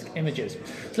disk images.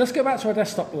 So let's go back to our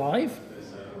desktop live.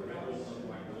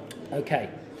 Okay,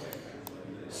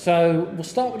 so we'll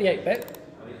start with the 8-bit,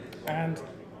 and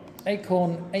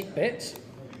Acorn 8-bit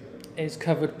is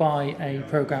covered by a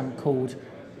program called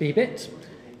bbit.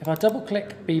 If I double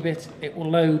click bbit, it will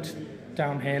load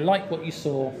down here like what you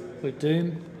saw with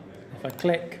Doom. If I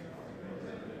click,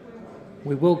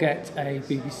 we will get a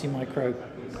BBC Micro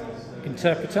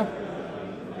interpreter.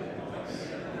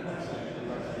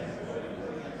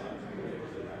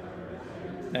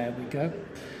 There we go.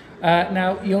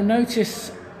 Now you'll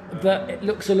notice that it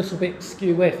looks a little bit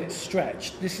skew if it's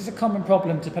stretched. This is a common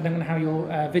problem depending on how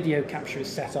your video capture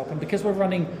is set up, and because we're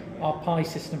running our Pi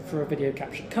system through a video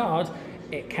capture card,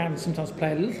 it can sometimes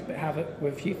play a little bit havoc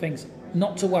with a few things.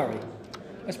 Not to worry.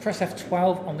 Let's press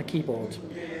F12 on the keyboard.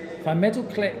 If I middle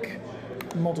click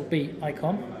the Model B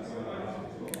icon,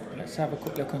 let's have a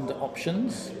quick look under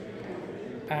options,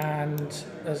 and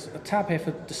there's a tab here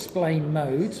for display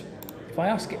mode. If I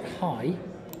ask it high,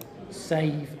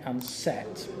 save and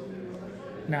set.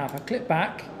 Now if I click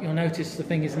back, you'll notice the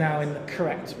thing is now in the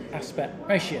correct aspect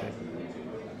ratio.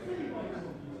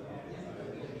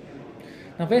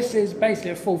 Now this is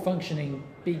basically a full functioning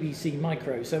BBC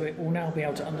Micro, so it will now be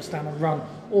able to understand and run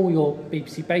all your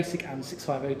BBC Basic and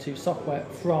 6502 software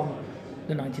from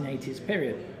the 1980s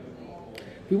period.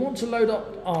 If we want to load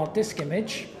up our disk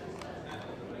image,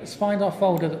 let's find our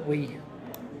folder that we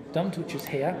dumped, which is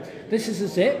here. This is a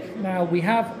zip. Now we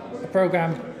have a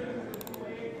program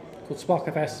called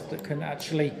SparkFS that can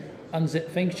actually unzip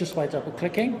things just by double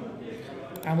clicking,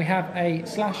 and we have a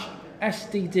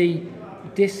 /SDD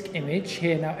disk image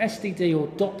here. Now SDD or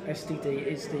 .std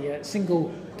is the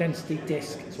single density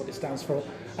disk, is what it stands for,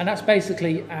 and that's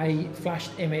basically a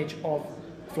flashed image of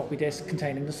floppy disk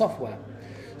containing the software.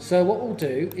 So what we'll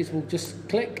do is we'll just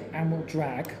click and we'll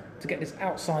drag to get this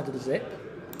outside of the zip.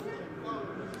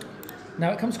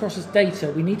 Now it comes across as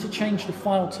data. We need to change the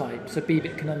file type so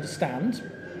bbit can understand.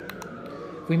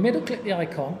 If we middle click the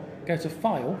icon, go to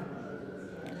File,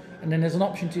 and then there's an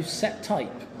option to set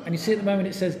type, and you see at the moment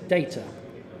it says data.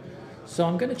 So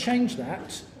I'm going to change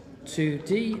that to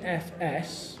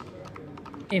DFS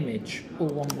image, all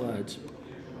one word.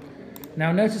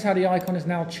 Now notice how the icon is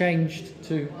now changed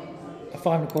to a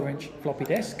 5¼ inch floppy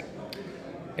disk.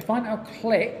 If I now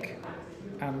click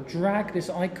and drag this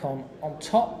icon on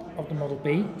top of the Model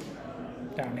B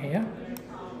down here,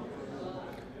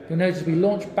 you'll notice we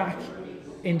launch back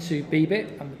into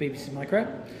bbit and the BBC Micro.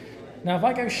 Now if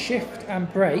I go shift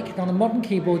and break, on a modern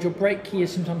keyboard your break key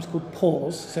is sometimes called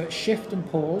pause, so it's shift and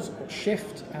pause or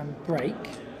shift and break.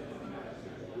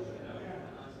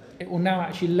 It will now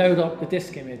actually load up the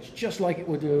disk image just like it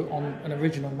would do on an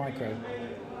original Micro.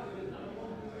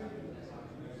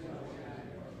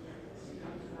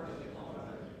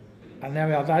 And there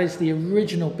we are, that is the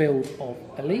original build of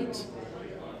Elite.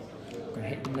 I'm going to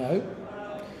hit no.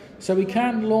 So we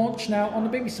can launch now on the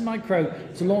BBC Micro.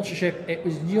 To launch a ship, it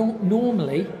was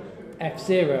normally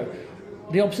F0.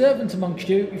 The observant amongst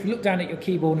you, if you look down at your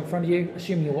keyboard in front of you,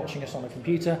 assuming you're watching us on a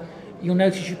computer, you'll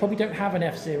notice you probably don't have an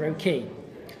F0 key.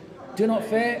 Do not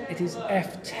fear, it is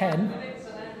F10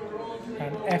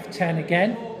 and F10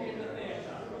 again.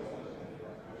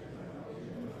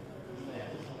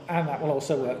 And that will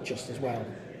also work just as well.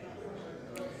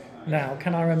 Now,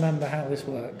 can I remember how this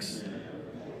works?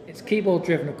 It's keyboard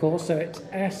driven, of course, so it's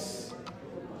S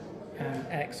and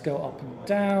X go up and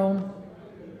down.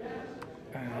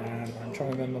 And I'm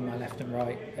trying to remember my left and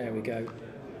right. There we go.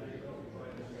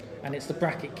 And it's the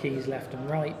bracket keys left and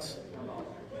right.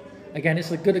 Again,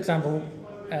 it's a good example.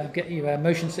 Get you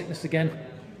motion sickness again.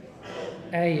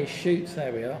 A is shoot,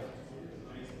 there we are.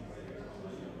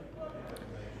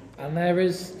 And there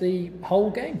is the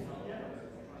whole game.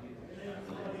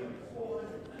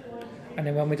 And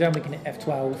then when we're done, we can hit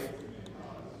F12,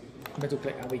 middle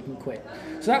click, and we can quit.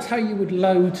 So that's how you would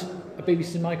load a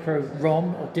BBC Micro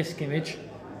ROM or disk image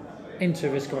into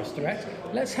RISC OS Direct.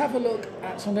 Let's have a look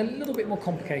at something a little bit more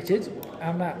complicated,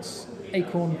 and that's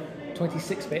Acorn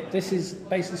 26-bit. This is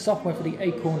basically software for the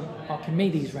Acorn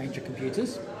Archimedes range of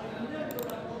computers.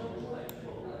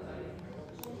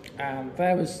 And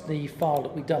there was the file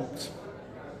that we dumped.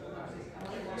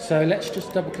 So let's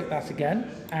just double click that again,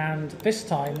 and this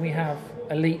time we have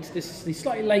Elite. This is the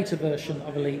slightly later version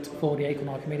of Elite for the Acorn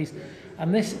Archimedes,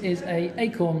 and this is a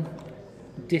Acorn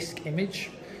disk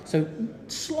image, so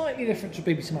slightly different to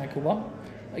BBC Micro 1.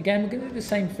 Again, we're going to do the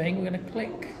same thing. We're going to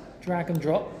click, drag and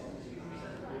drop.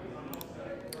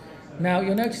 Now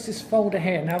you'll notice this folder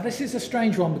here. Now this is a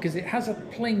strange one because it has a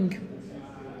pling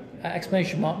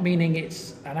exclamation mark, meaning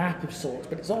it's an app of sorts,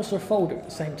 but it's also a folder at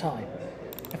the same time.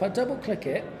 If I double click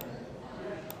it,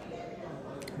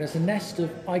 there's a nest of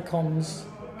icons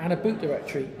and a boot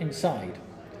directory inside.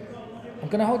 I'm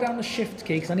going to hold down the shift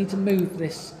key because I need to move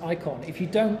this icon. If you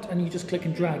don't and you just click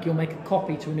and drag, you'll make a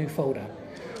copy to a new folder.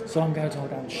 So I'm going to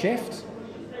hold down shift,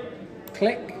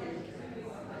 click,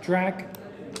 drag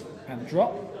and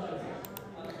drop.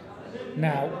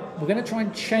 Now we're going to try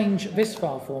and change this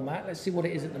file format. Let's see what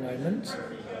it is at the moment.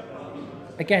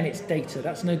 Again, it's data,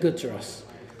 that's no good to us.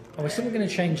 And we're simply going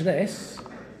to change this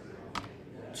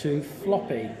to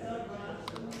floppy.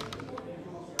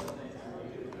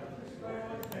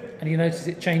 And you notice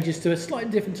it changes to a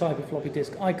slightly different type of floppy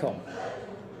disk icon.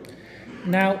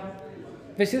 Now,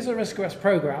 this is a RISC OS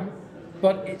program,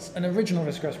 but it's an original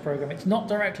RISC OS program. It's not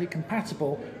directly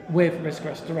compatible with RISC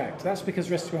OS Direct. That's because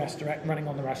RISC OS Direct running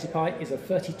on the Raspberry Pi is a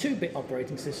 32-bit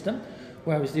operating system,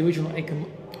 whereas the original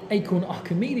Acorn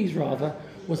Archimedes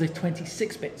was a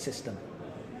 26-bit system.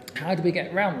 How do we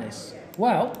get around this?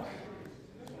 Well,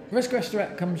 RISC OS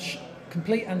Direct comes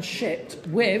complete and shipped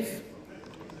with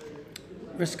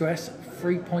RISC OS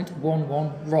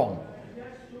 3.11 ROM.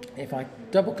 If I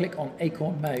double click on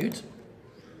Acorn mode,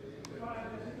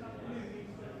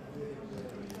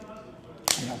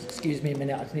 excuse me a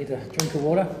minute, I just need a drink of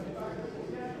water.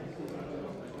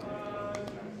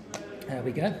 There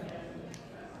we go.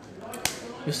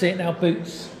 You'll see it now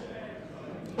boots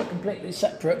a completely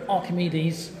separate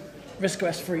Archimedes RISC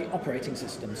OS free operating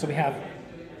system. So we have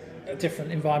a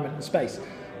different environment and space.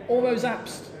 All those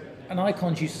apps and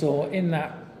icons you saw in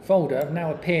that folder have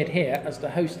now appeared here as the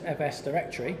host fs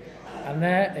directory, and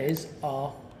there is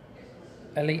our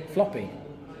Elite floppy.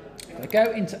 If I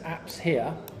go into apps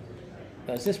here,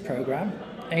 there's this program,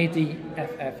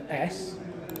 ADFFS.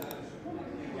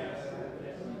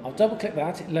 I'll double click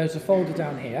that, it loads a folder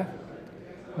down here.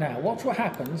 Now, watch what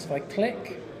happens if I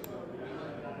click,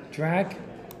 drag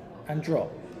and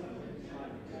drop.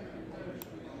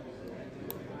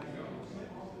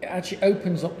 It actually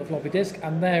opens up the floppy disk,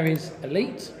 and there is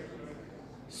Elite.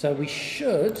 So we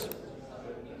should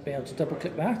be able to double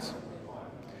click that.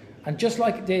 And just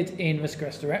like it did in RISC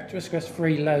OS Direct, RISC OS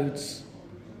 3 loads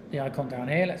the icon down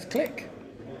here. Let's click.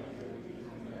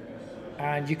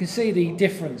 And you can see the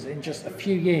difference in just a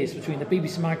few years between the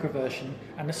BBC Micro version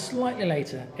and the slightly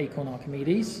later Acorn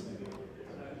Archimedes.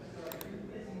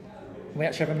 We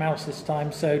actually have a mouse this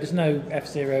time, so there's no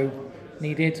F0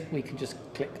 needed. We can just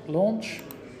click launch.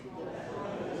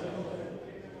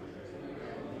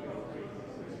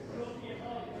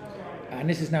 And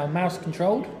this is now mouse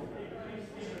controlled.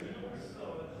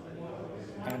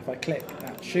 And if I click,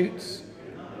 that shoots.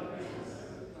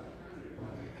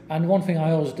 And one thing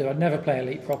I always do, I'd never play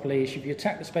Elite properly, is if you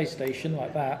attack the space station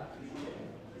like that,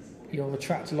 you'll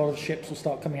attract a lot of ships will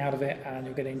start coming out of it, and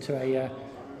you'll get into a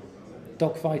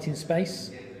dogfighting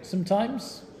space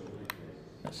sometimes.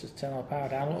 Let's just turn our power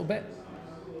down a little bit.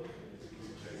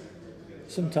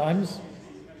 Sometimes,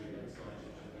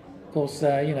 of course,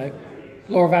 you know,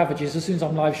 law of averages, as soon as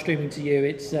I'm live streaming to you,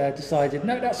 it's decided,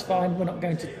 no, that's fine, we're not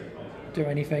going to do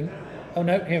anything. Oh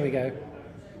no, here we go.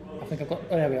 I think I've got,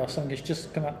 oh, there we are, someone has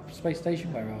just come up space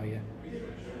station, where are you?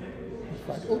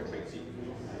 Like, oh.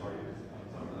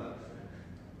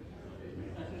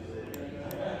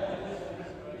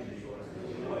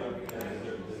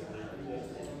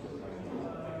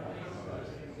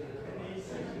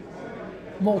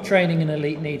 More training in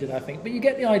Elite needed, I think, but you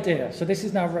get the idea. So this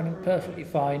is now running perfectly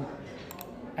fine,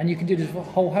 and you can do this with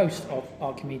a whole host of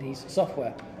Archimedes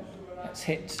software. Let's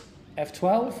hit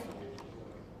F12,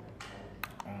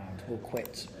 and we'll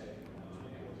quit.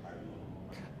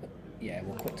 Yeah,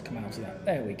 we'll quit to come out of that.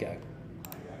 There we go.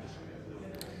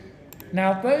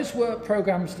 Now, those were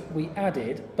programs that we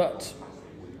added, but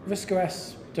RISC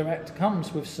OS Direct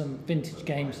comes with some vintage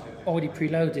games already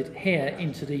preloaded here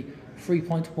into the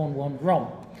 3.11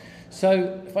 ROM.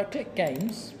 So if I click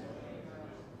games,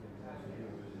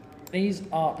 these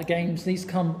are the games. These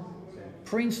come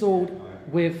pre-installed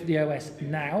with the OS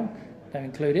now. They're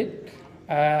included.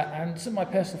 And some of my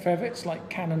personal favourites like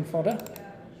Cannon Fodder.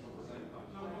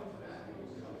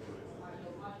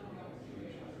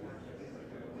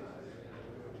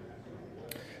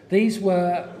 These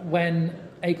were when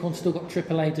Acorn still got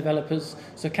AAA developers.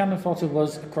 So Cannon Fodder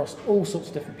was across all sorts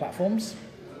of different platforms.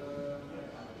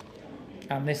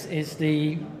 And this is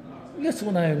the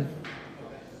little known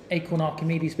Acorn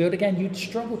Archimedes build. Again, you'd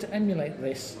struggle to emulate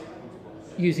this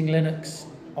using Linux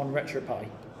on RetroPie.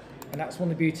 And that's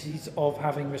one of the beauties of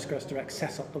having RISC OS Direct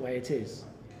set up the way it is.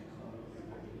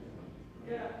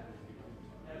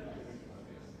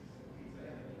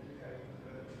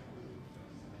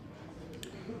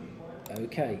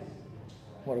 Okay,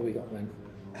 what have we got then?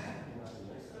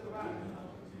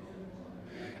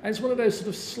 And it's one of those sort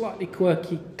of slightly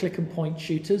quirky click and point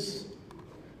shooters.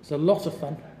 It's a lot of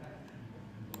fun.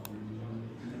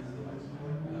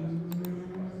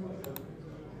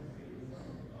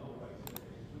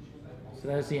 So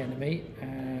there's the enemy,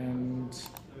 and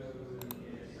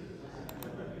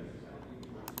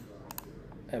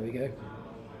there we go.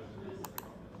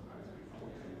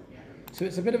 So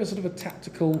it's a bit of a sort of a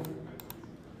tactical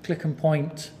click and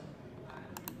point.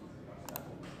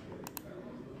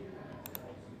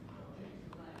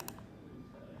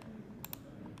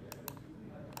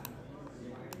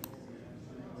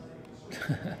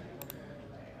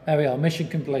 There we are, mission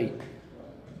complete.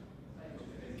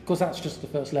 Of course, that's just the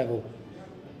first level.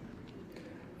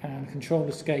 And control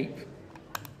escape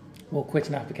will quit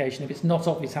an application. If it's not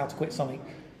obvious how to quit something,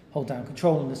 hold down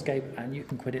control and escape, and you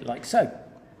can quit it like so.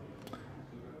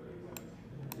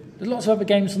 There's lots of other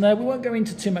games on there. We won't go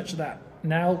into too much of that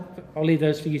now. I'll leave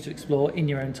those for you to explore in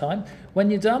your own time. When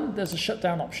you're done, there's a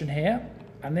shutdown option here,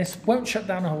 and this won't shut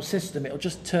down the whole system. It'll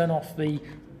just turn off the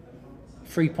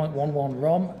 3.11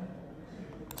 ROM.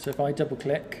 So if I double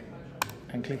click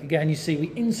and click again, you see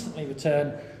we instantly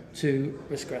return to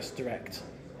RISC OS Direct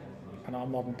and our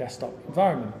modern desktop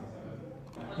environment.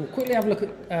 We'll quickly have a look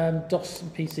at DOS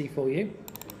and PC for you.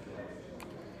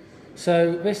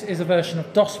 So this is a version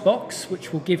of DOSBox,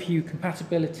 which will give you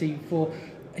compatibility for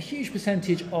a huge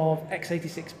percentage of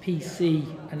x86 PC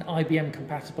and IBM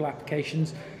compatible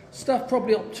applications, stuff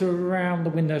probably up to around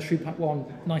the Windows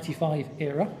 3.1 95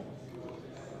 era.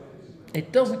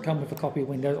 It doesn't come with a copy of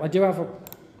Windows. I do have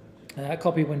a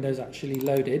copy of Windows actually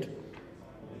loaded.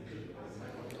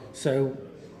 So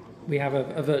we have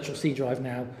a virtual C drive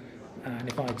now, and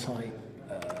if I type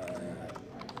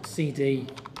CD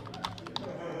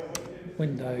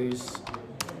Windows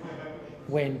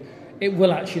Win, it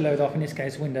will actually load up, in this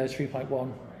case, Windows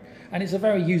 3.1. And it's a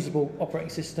very usable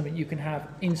operating system that you can have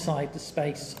inside the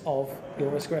space of your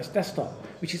RISC OS desktop,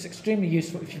 which is extremely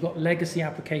useful if you've got legacy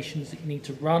applications that you need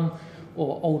to run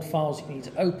or old files you need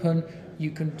to open.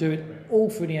 You can do it all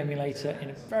through the emulator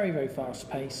in a very, very fast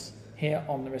pace here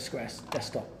on the RISC OS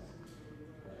desktop.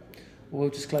 We'll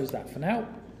just close that for now.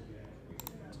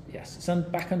 Yes, so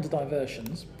back under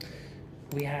diversions,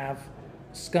 we have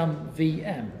Scum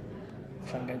VM,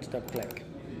 which I'm going to double click.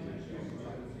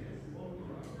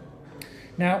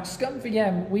 Now, Scum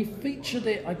VM, we featured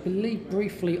it, I believe,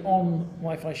 briefly on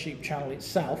Wi-Fi Sheep channel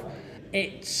itself.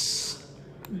 It's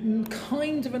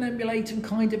kind of an emulator and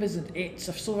kind of isn't. It's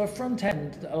a sort of a front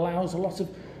end that allows a lot of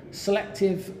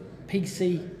selective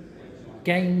PC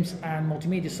games and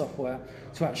multimedia software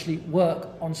to actually work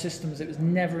on systems it was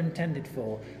never intended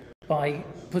for, by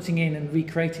putting in and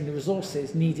recreating the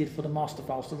resources needed for the master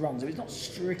files to run. So it's not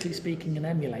strictly speaking an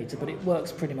emulator, but it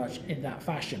works pretty much in that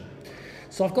fashion.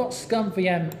 So I've got Scum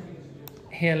VM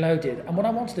here loaded, and what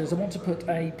I want to do is I want to put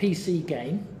a PC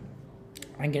game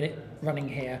and get it running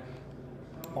here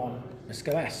on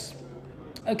RISC OS.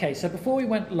 Okay, so before we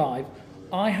went live,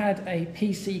 I had a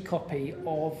PC copy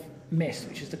of Myst,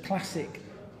 which is the classic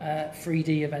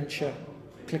 3D adventure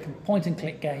point and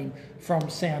click game from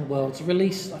Cyan Worlds,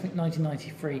 released I think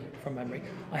 1993 from memory.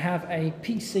 I have a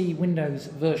PC Windows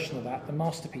version of that, the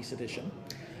Masterpiece Edition.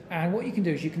 And what you can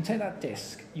do is you can take that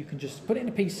disk, you can just put it in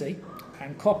a PC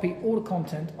and copy all the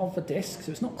content of the disk.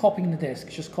 So it's not copying the disk,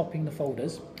 it's just copying the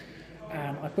folders.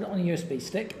 And I put it on a USB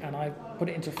stick and I put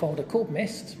it into a folder called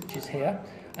Myst, which is here.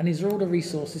 And these are all the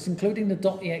resources, including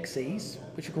the .exes,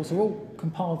 which of course are all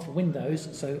compiled for Windows,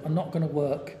 so are not going to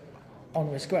work on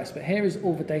RISC OS. But here is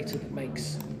all the data that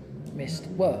makes Myst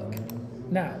work.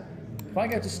 Now, if I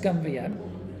go to Scum VM,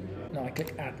 no, I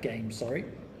click Add Game, sorry.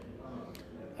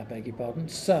 I beg your pardon.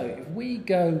 So if we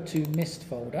go to Myst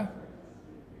folder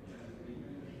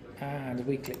and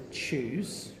we click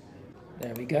Choose,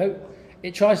 there we go.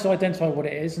 It tries to identify what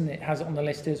it is, and it has it on the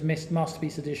list as Myst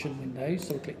Masterpiece Edition Windows.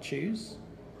 So we click Choose.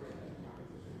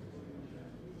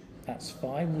 That's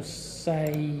fine. We'll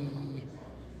say,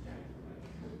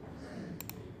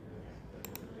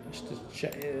 just to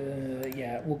check,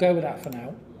 yeah, we'll go with that for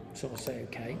now. So we'll say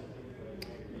OK.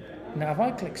 Now if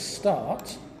I click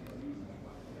Start,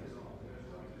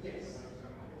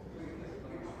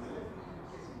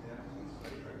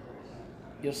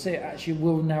 you'll see it actually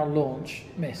will now launch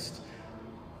Myst.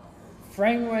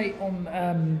 Frame rate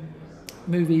on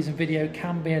movies and video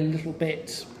can be a little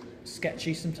bit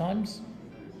sketchy sometimes.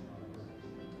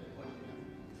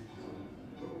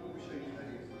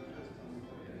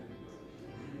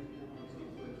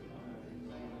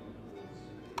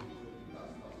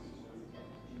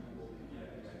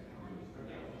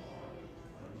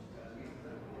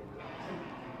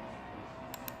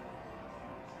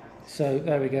 So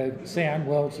there we go, Cyan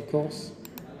Worlds, of course.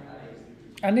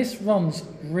 And this runs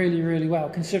really, really well,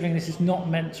 considering this is not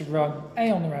meant to run A,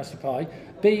 on the Raspberry Pi,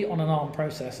 B, on an ARM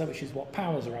processor, which is what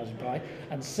powers a Raspberry Pi,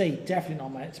 and C, definitely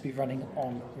not meant to be running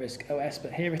on RISC OS,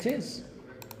 but here it is.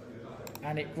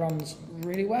 And it runs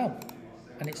really well,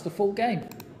 and it's the full game.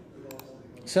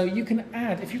 So you can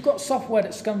add, if you've got software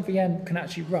that Scum VM can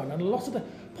actually run, and a lot of the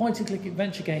point-and-click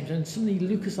adventure games and some of the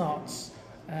LucasArts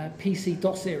PC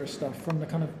DOS era stuff from the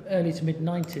kind of early to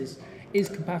mid-90s is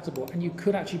compatible, and you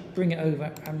could actually bring it over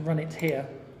and run it here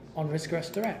on RISC OS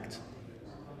Direct.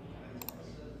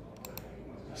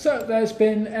 So there's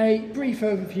been a brief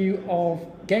overview of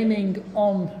gaming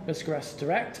on RISC OS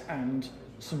Direct and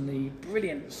some of the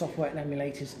brilliant software and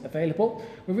emulators available.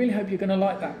 We really hope you're going to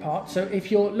like that part. So if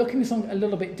you're looking for something a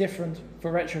little bit different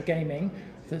for retro gaming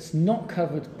that's not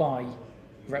covered by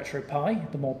RetroPie,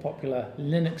 the more popular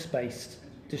Linux-based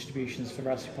distributions for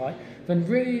Raspberry Pi, then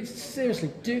really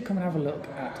seriously do come and have a look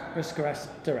at RISC OS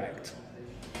Direct.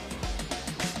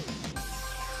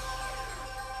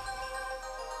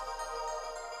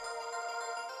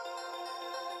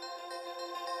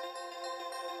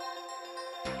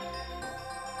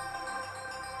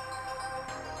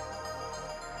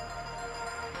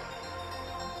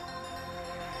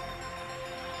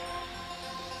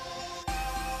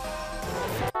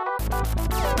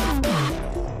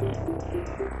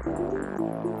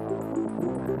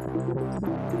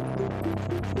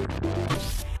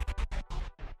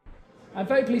 I'm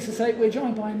very pleased to say we're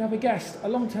joined by another guest, a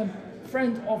long-term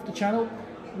friend of the channel.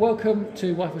 Welcome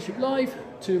to Wi-Fi Sheep Live,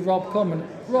 to Rob Coleman.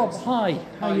 Rob, hi,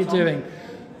 how are you doing?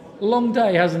 Long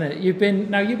day, hasn't it? You've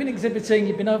been exhibiting.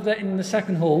 You've been over there in the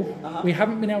second hall. We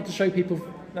haven't been able to show people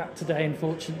that today,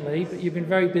 unfortunately, but you've been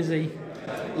very busy.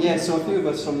 Yeah, so a few of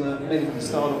us from the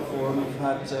startup forum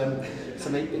have had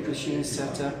some 8-bit machines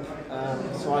set up.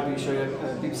 So I've been showing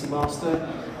a BBC Master,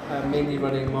 mainly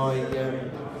running my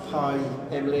Pi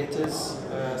emulators,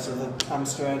 so the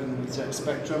AMCOG and ZX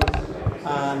Spectrum,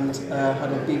 and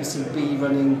had a BBC B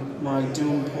running my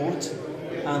Doom port.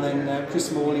 And then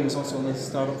Chris Morley was also on the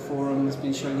startup forum, has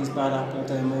been showing his Bad Apple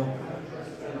demo.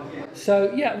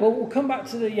 So yeah, well, we'll come back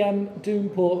to the Doom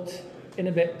port in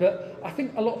a bit, but I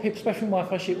think a lot of people, especially in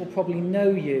Wi-Fi Sheet, will probably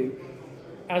know you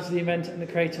as the inventor and the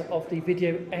creator of the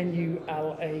video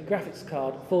NULA graphics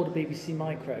card for the BBC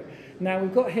Micro. Now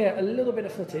we've got here a little bit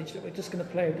of footage that we're just going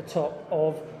to play over the top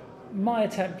of my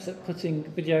attempts at putting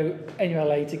video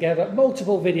NULA together.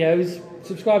 Multiple videos,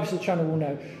 subscribers to the channel will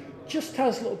know. Just tell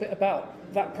us a little bit about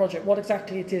that project, what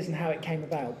exactly it is and how it came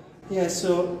about. Yeah,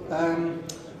 so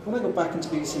when I got back into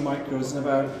BBC Micros in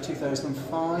about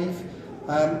 2005,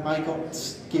 I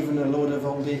got given a load of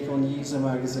old Acorn user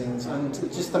magazines, and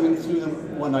just thumbing through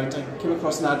them one night I came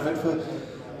across an advert for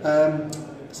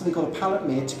something called a palette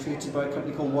mate created by a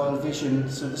company called Wild Vision.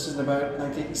 So this is about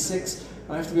 1986,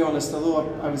 and I have to be honest,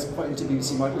 although I was quite into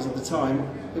BBC Micros at the time,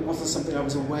 it wasn't something I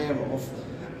was aware of.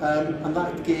 And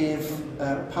that gave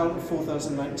a palette of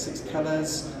 4096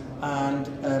 colours and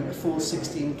a full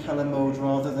 16 colour mode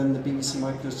rather than the BBC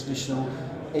Micro's traditional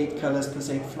 8 colours plus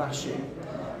 8 flashing.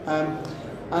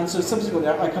 And so subsequently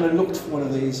I kind of looked for one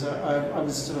of these. I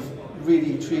was sort of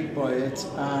really intrigued by it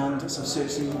and sort of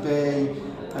searched eBay,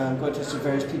 got in touch with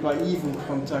various people. I even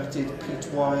contacted Pete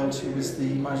Wild, who was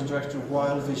the managing director of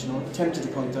Wild Vision, or attempted to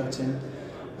contact him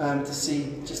to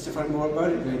see, just to find more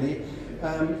about it really.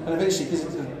 And eventually,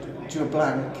 because it drew a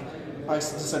blank, I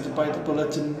decided to bite the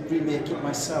bullet and remake it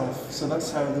myself. So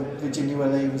that's how the Video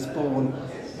NULA was born.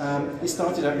 It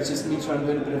started out with just me trying to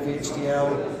learn a bit of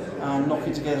HDL and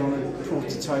knocking together on a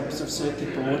prototype sort of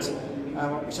circuit board,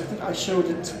 which I think I showed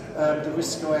at the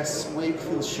RISC OS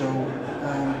Wakefield show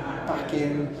back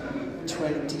in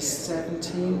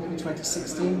 2017, maybe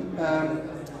 2016.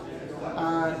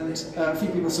 And a few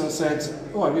people sort of said,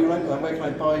 "Oh, I really like that, where can I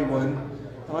buy one?"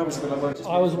 And I was a bit like, well,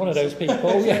 I was one of those people.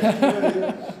 So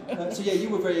yeah, you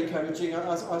were very encouraging,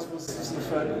 as was sort of,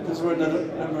 there were a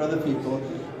number of other people.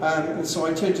 And so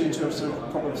I turned it into a sort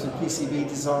of proper sort of PCB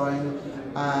design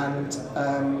and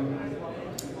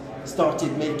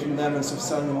started making them and sort of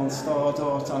selling them on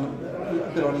Stardot and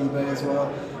a bit on eBay as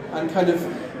well. And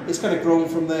it's kind of grown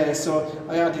from there. So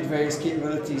I added various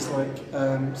capabilities like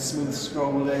smooth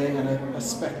scrolling and a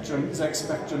ZX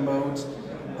Spectrum mode,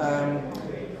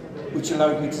 which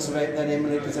allowed me to sort of then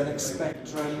emulate the ZX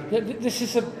Spectrum. This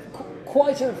is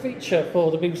quite a feature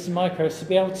for the BBC Micros to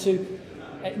be able to.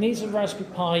 It needs a Raspberry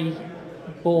Pi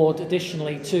board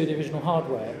additionally to the original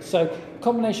hardware. So a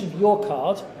combination of your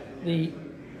card, the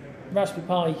Raspberry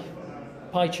Pi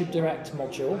PiTube Direct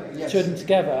module, yes, two of them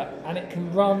together, and it can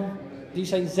run. Do you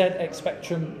say ZX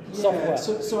Spectrum software?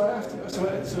 So I have to.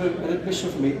 So an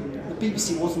admission for me. The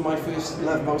BBC wasn't my first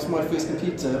love. It was my first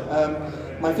computer.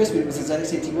 My first computer was a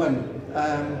ZX81.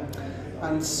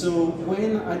 And so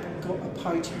when I got a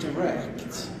PiTube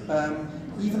Direct,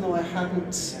 even though I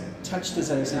hadn't touched a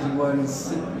ZX81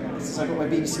 since I got my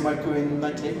BBC Micro in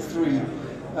 1983,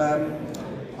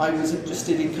 I was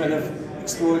interested in kind of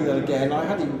exploring that again. I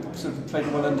hadn't sort of played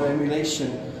one under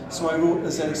emulation. So I wrote a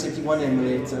ZX81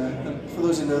 emulator, and for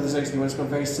those who know the ZX81, it's got a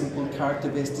very simple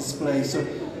character-based display, so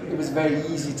it was very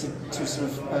easy to sort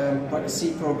of write a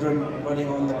C program running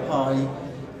on the Pi,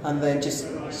 and then just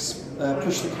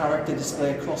push the character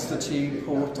display across the two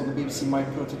port on the BBC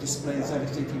Micro to display the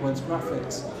ZX81's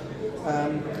graphics.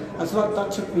 And so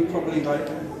that took me probably like,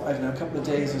 I don't know, a couple of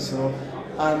days or so,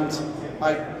 and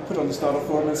I put on the startup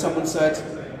forum and someone said,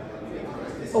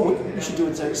 "Oh, you should do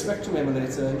a ZX Spectrum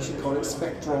emulator, you should call it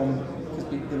Spectrum," because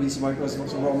the BBC Micro has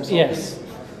lots of ROMs. Yes.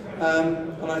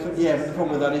 And I thought, yeah, but the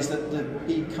problem with that is that the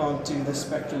B can't do the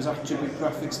Spectrum's attribute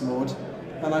graphics mode.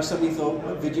 And I suddenly thought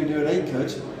Video NULA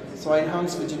could, so I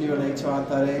enhanced Video NULA to add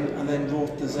that in, and then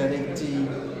wrote the Z80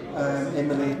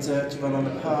 emulator to run on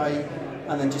the Pi,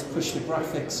 and then just push the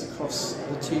graphics across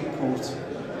the tube port.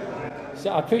 So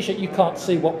I appreciate you can't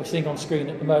see what we're seeing on screen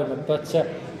at the moment, but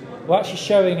we're actually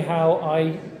showing how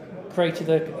I created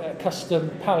a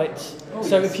custom palette. Oh,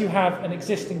 so yes. if you have an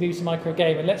existing BBC Micro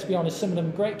game, and let's be honest, some of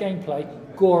them great gameplay,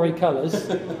 gory colours,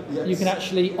 Yes. you can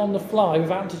actually, on the fly,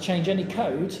 without having to change any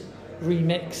code,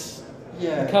 remix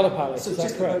the colour palette. So is that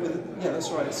just correct? Yeah, that's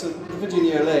right. So the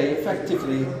Video NULA,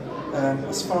 effectively,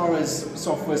 as far as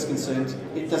software is concerned,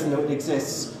 it doesn't know it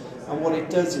exists. And what it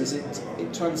does is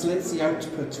it translates the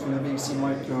output from the BBC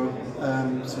Micro,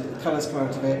 so the colours come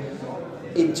out of it,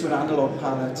 into an analog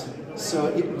palette. So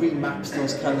it remaps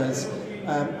those colours.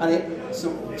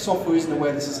 So software isn't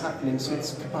aware this is happening, so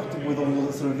it's compatible with all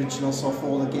the sort of original software,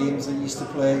 all the games I used to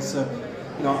play. So,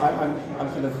 you know,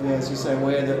 I'm kind of, as you say,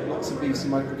 aware that lots of BBC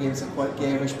Micro games have quite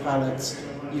garish palettes.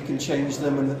 You can change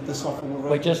them, and the software will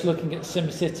run. We're just looking at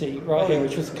SimCity right here,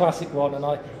 which was a classic one, and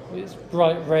it's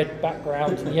bright red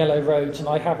background and yellow roads, and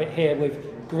I have it here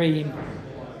with green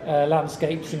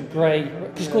landscapes and grey,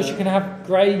 because of course you can have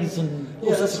greys and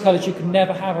all sorts of colours you could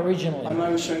never have originally. I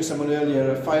was showing someone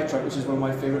earlier a Fire Track, which is one of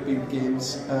my favourite big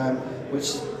games,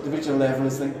 which the original level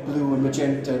is like blue and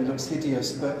magenta and looks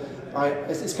hideous, but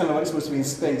it's kind of like supposed to be in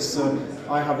space, so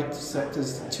I have it set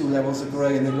as 2 levels of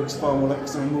grey, and it looks far more like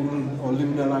a moon or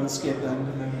lunar landscape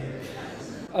then.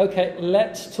 Okay,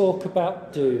 let's talk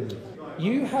about Doom.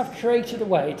 You have created a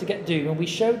way to get Doom, and we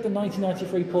showed the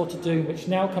 1993 port of Doom, which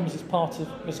now comes as part of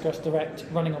RISC OS Direct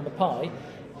running on the Pi.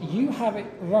 You have it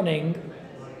running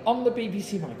on the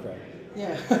BBC Micro.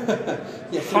 Yeah.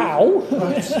 Yeah. How?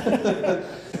 Right.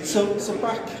 So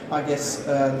back, I guess,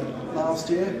 last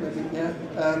year, maybe, yeah.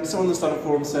 Someone on the startup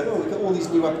forum said, we've got all these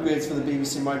new upgrades for the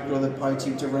BBC Micro, the Pi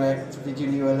 2 Direct, Video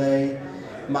NULA,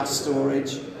 mass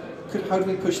storage. How do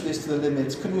we push this to the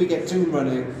limits? Couldn't we get Doom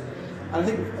running? And I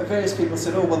think various people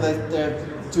said, they're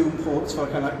Doom ports for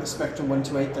kind of like the Spectrum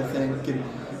 128, I think, and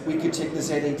we could take the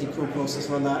Z80 Pro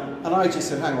processor on that. And I just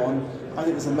said, hang on, I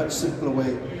think there's a much simpler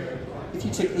way. If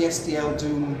you take the SDL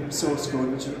Doom source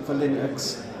code, which for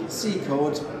Linux, it's C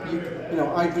code. You know,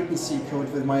 I've written C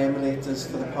code with my emulators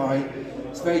for the Pi.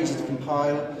 It's very easy to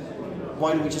compile.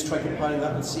 Why don't we just try compiling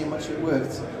that and see how much it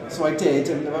worked? So I did,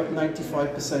 and about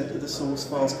 95% of the source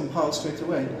files compiled straight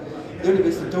away. The only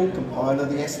bits that don't compile are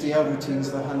the SDL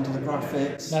routines that handle the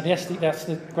graphics. Now that's the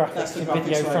graphics and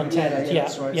video front end. Yeah,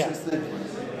 that's right. So it's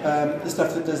the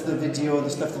stuff that does the video, the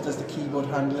stuff that does the keyboard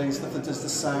handling, stuff that does the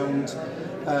sound.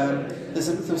 There's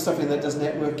some stuff in there that does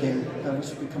networking, which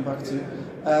we can come back to.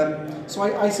 So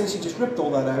I essentially just ripped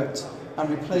all that out and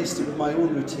replaced it with my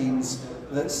own routines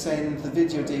that send the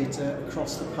video data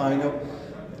across the Pi,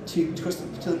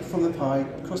 from the Pi,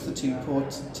 across the 2 port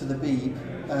to the Beeb.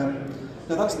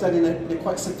 Now that's done in a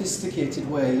quite sophisticated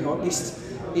way, or at least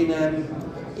in an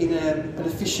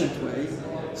efficient way,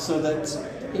 so that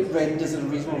it renders at a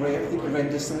reasonable rate. I think it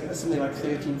renders something like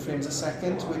 13 frames a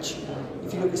second, which,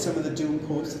 if you look at some of the Doom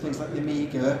ports, things like the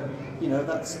Amiga, you know,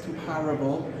 that's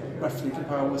comparable, roughly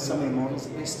comparable with some of the models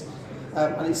at least.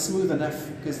 And it's smooth enough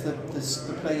because the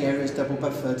play area is double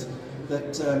buffered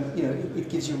that you know, it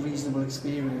gives you a reasonable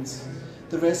experience.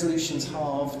 The resolution's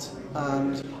halved,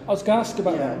 and I was going to ask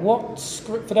about that. What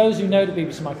for those who know the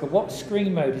BBC Micro, what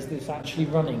screen mode is this actually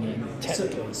running in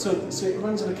technically? So it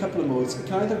runs in a couple of modes. It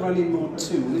can either run in mode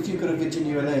 2. If you've got a Video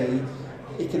NULA,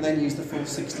 it can then use the full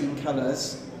 16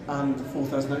 colours and the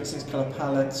 4096 colour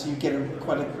palette, so you get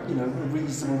quite a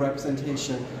reasonable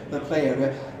representation of the play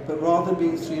area. But rather than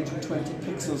being 320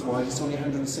 pixels wide, it's only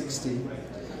 160.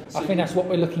 So I think that's what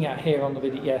we're looking at here on the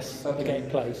video, yes, okay. The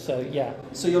gameplay, so yeah.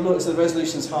 So you'll notice the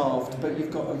resolution's halved, but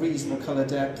you've got a reasonable colour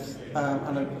depth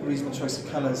and a reasonable choice of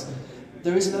colours.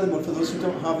 There is another mode, for those who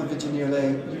don't have a Video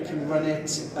NULA, you can run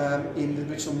it in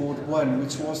the original mode 1,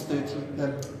 which was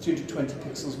 320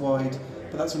 pixels wide,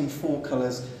 but that's only 4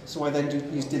 colours, so I then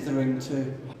use dithering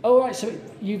too. Oh right, so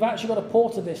you've actually got a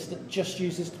port of this that just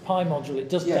uses the Pi module, it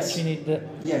doesn't actually need the...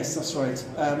 Yes, that's right.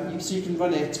 So you can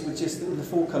run it with just in the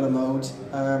 4-colour mode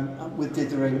with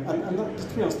dithering, and that,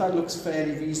 to be honest, that looks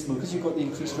fairly reasonable because you've got the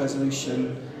increased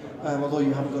resolution, although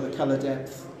you haven't got the colour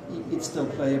depth, it's still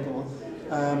playable.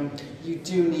 You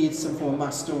do need some form of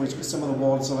mass storage because some of the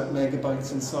WADs are like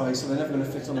megabytes in size, so they're never going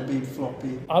to fit on a big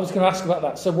floppy. I was going to ask about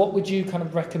that. So what would you kind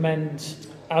of recommend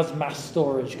as mass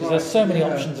storage? Because there's so many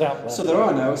options out there. So there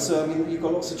are now. So I mean, you've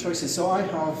got lots of choices. So I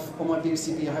have, on my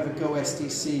BBCB, I have a Go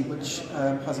SDC, which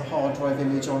has a hard drive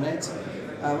image on it.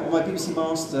 On my BBC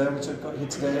Master, which I've got here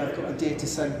today, I've got a data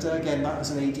center. Again, that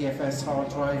has an ADFS hard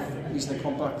drive using a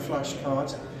compact flash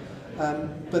card.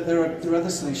 But there are other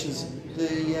solutions.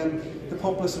 The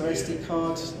Populous or SD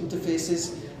card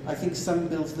interfaces, I think some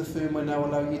builds of the firmware now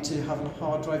allow you to have a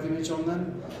hard drive image on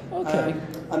them. Okay.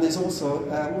 And there's also,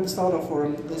 on the Stardock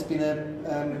forum, there's been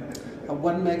a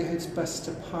 1 megahertz bus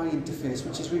to Pi interface,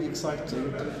 which is really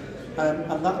exciting.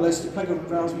 And that allows you to plug a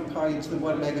Raspberry Pi into the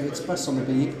 1 megahertz bus on the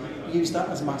Beeb, use that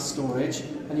as mass storage,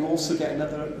 and you also get a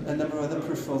number of other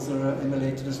peripherals that are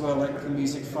emulated as well, like the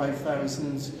Music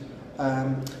 5000,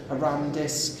 a RAM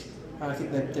disk, and I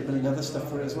think they're building other stuff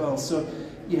for it as well. So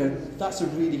that's a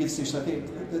really good solution. I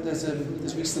think that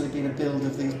there's recently been a build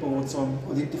of these boards or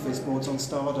the interface boards on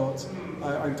Stardot.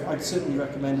 I'd certainly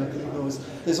recommend looking at those.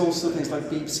 There's also things like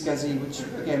Beep SCSI, which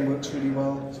again works really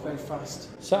well. It's very fast.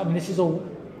 So I mean, this is all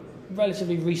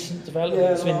relatively recent development.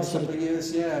 Yeah, the last couple of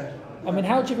years, yeah. I mean,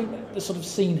 how do you think the sort of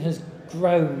scene has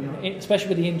grown, especially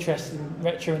with the interest in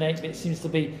retro and 8-bit seems to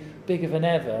be bigger than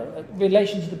ever. In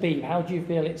relation to the Beep, how do you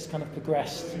feel it's kind of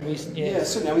progressed in recent years? Yeah,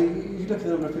 certainly. I mean, you look at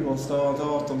the number of people on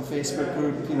Stardot, on the Facebook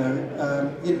group,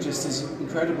 the interest is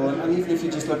incredible. And even if you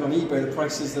just look on eBay, the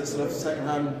prices that sort of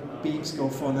second-hand Beeps go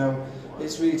for now,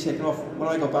 it's really taken off. When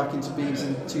I got back into Beeps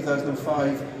in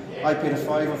 2005, I paid a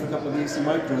 $5 for a couple of Beeps and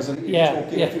micros, and you're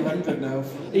talking a few hundred now.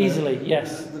 Easily,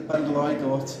 yes. The bundle I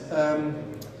got.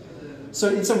 So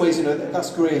in some ways, that's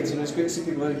great. It's great to see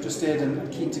people are interested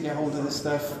and keen to get hold of this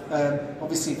stuff.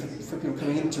 Obviously, for people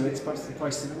coming into it, perhaps the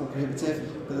price is more prohibitive,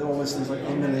 but there are always things like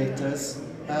emulators.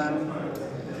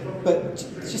 But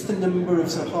just the number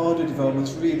of sort of hardware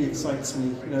developments really excites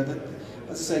me. That,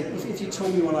 as I say, if you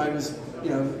told me when I was,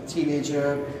 a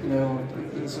teenager,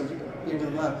 sort of younger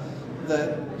than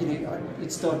that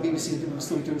you'd start BBC people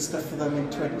still doing stuff for them in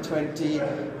 2020.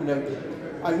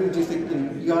 I really do think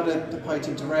you had the Pi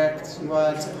to Direct, you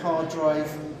had a hard drive,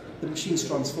 the machine's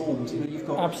transformed. You've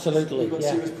got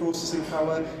serious processing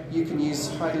power. You can use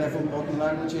high-level modern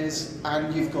languages,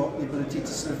 and you've got the ability to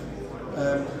sort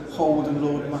of hold and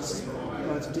load massive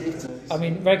amounts of data. I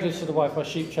mean, regulars to the Wi-Fi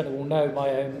Sheep channel will know my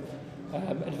own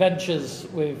adventures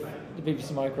with the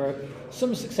BBC Micro.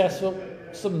 Some successful,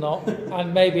 some not,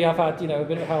 and maybe I've had a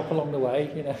bit of help along the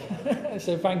way.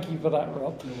 So thank you for that,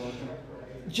 Rob. You're welcome.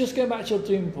 Just going back to your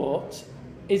Doom port,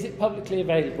 is it publicly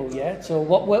available yet, or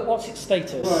what's its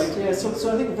status? Right, yeah, so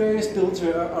I think various builds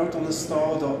are out on the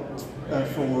Stardot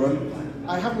forum.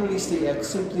 I haven't released it yet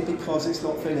simply because it's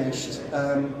not finished.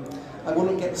 I want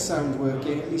to get the sound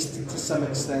working, at least to some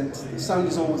extent. The sound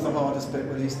is always the hardest bit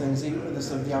with these things, even with the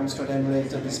sort of the Amstrad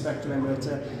emulator, the Spectrum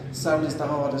emulator. Sound is the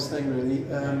hardest thing, really.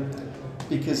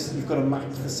 Because you've got to map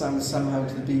the sound somehow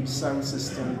to the Beep sound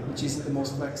system, which isn't the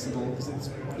most flexible because it's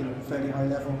fairly high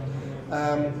level.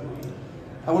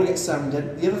 I want to get sound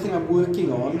in. The other thing I'm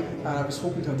working on, and I was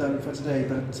hoping to have done it for today,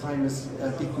 but time has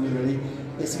beaten me really,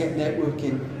 is to get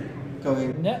networking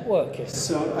going. Networking?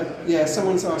 So,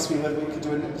 someone's asked me whether we could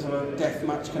do a sort of death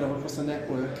match kind of across the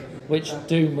network. Which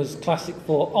Doom was classic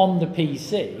for on the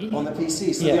PC. On the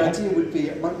PC. So the idea would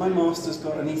be, my master's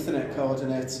got an Ethernet card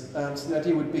in it, so the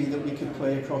idea would be that we could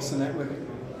play across the network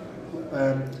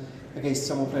against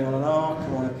someone playing on an ARC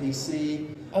or on a PC.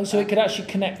 Oh, so it could actually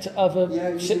connect to other... Yeah,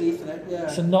 using Ethernet, yeah.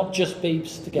 So not just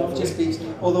Beeps together? Not just Beeps,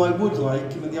 although I would like,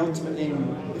 the ultimate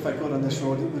aim, if I got on this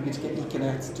road, it would be to get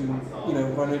Ethernet to,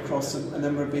 run across a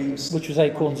number of Beeps. Which was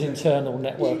Acorn's internal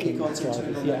networking Acorn's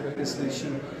internal networking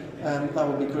solution. That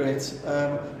would be great.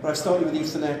 But I've started with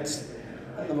Ethernet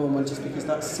at the moment just because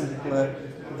that's simpler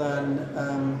than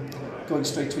going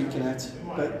straight to Ethernet.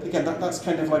 But again, that's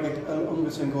kind of like a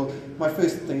longer-term goal. My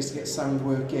first thing is to get sound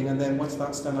working, and then once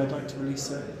that's done, I'd like to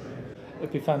release it.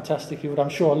 It'd be fantastic. I'm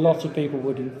sure a lot of people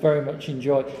would very much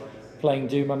enjoy playing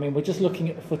Doom. I mean, we're just looking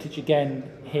at the footage again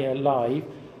here live,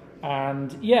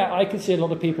 and I can see a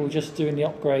lot of people just doing the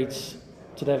upgrades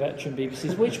to their veteran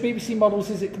BBCs. Which BBC models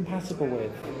is it compatible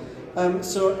with?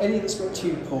 So any that's got a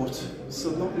tube port,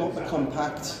 so not the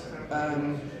compact.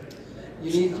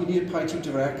 You need a Pi 2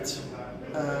 Direct,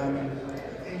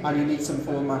 and you need some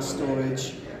form of mass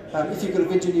storage. If you've got a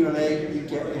video NULA, you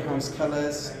get enhanced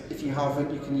colours. If you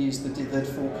haven't, you can use the dithered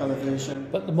full colour version.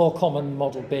 But the more common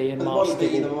Model B and Master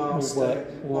will work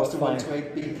fine.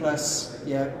 128 B+,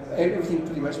 everything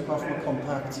pretty much apart from a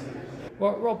compact.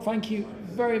 Well, Rob, thank you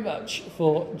very much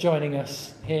for joining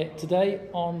us here today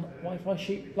on Wi-Fi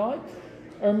Sheep Live.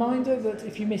 A reminder that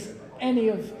if you missed any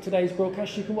of today's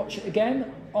broadcast, you can watch it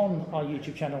again on our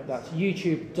YouTube channel. That's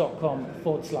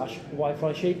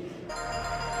youtube.com/Wi-Fi Sheep.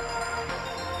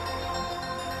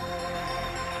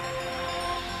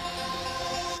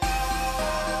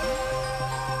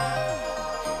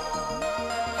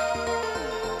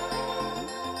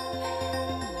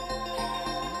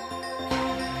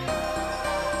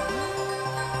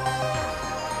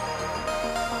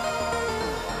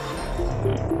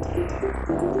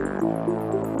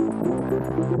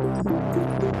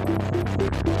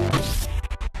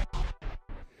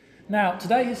 Now,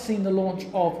 today has seen the launch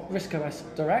of RISC OS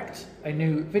Direct, a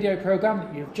new video program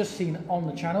that you've just seen on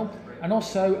the channel, and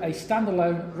also a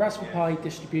standalone Raspberry Pi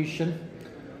distribution,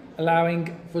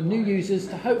 allowing for new users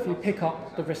to hopefully pick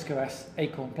up the RISC OS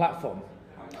Acorn platform.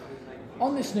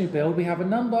 On this new build, we have a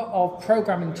number of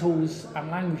programming tools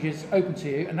and languages open to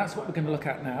you, and that's what we're going to look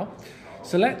at now.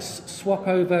 So let's swap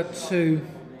over to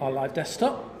our live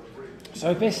desktop.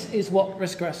 So this is what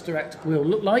RISC OS Direct will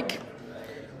look like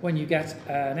when you get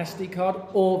an SD card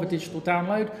or the digital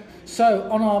download. So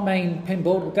on our main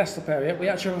pinboard or desktop area, we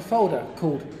actually have a folder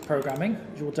called Programming,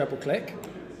 which we'll double click.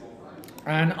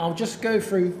 And I'll just go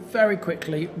through very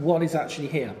quickly what is actually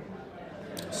here.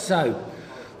 So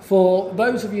for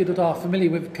those of you that are familiar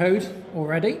with code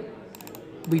already,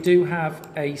 we do have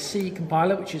a C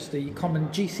compiler, which is the common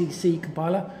GCC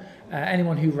compiler.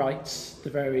 Anyone who writes the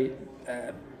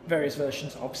various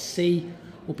versions of C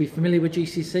will be familiar with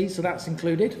GCC, so that's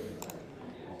included.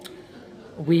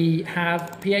 We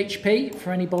have PHP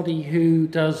for anybody who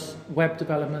does web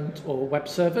development or web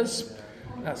servers.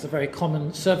 That's a very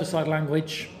common server-side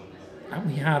language, and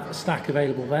we have a stack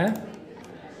available there.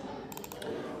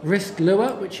 RISC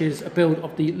Lua, which is a build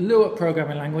of the Lua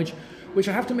programming language, which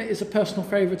I have to admit is a personal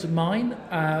favourite of mine.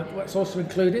 That's also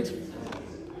included.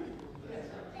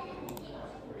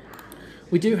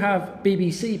 We do have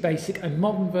BBC Basic, a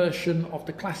modern version of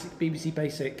the classic BBC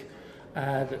Basic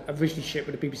that originally shipped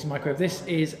with the BBC Microwave. This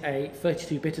is a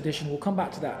 32-bit edition. We'll come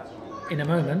back to that in a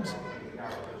moment.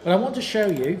 But I want to show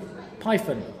you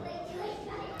Python.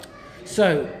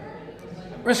 So,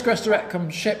 RISC OS Direct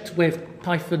comes shipped with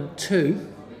Python 2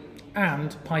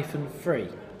 and Python 3.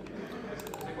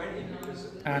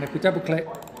 And if we double click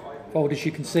folders,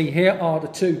 you can see here are the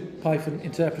two Python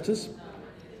interpreters.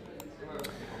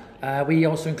 We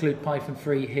also include Python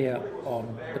 3 here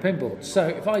on the pinboard. So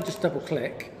if I just double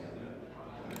click,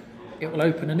 it will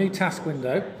open a new task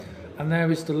window, and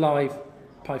there is the live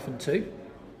Python 2.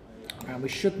 And we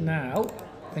should now,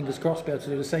 fingers crossed, be able to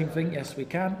do the same thing. Yes, we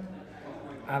can.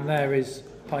 And there is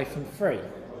Python 3.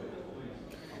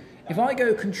 If I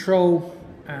go Control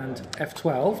and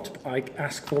F12, I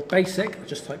ask for basic,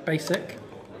 just type basic.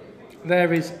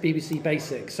 There is BBC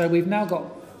Basic. So we've now got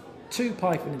two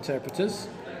Python interpreters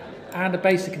and a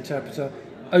basic interpreter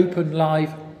open,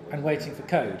 live, and waiting for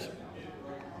code.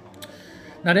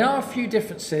 Now there are a few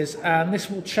differences, and this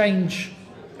will change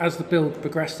as the build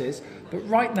progresses, but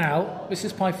right now this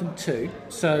is Python 2,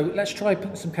 so let's try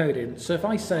putting some code in. So if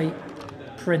I say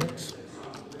print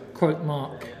quote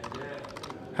mark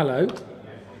hello,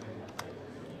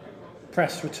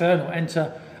 press return or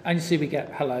enter, and you see we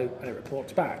get hello and it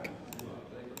reports back.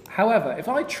 However, if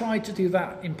I try to do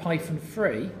that in Python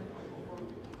 3,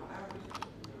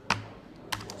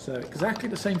 so exactly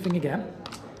the same thing again,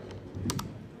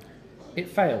 it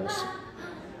fails.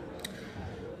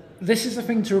 This is the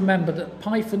thing to remember, that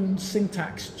Python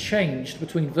syntax changed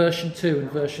between version 2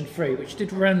 and version 3, which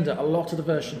did render a lot of the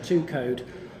version 2 code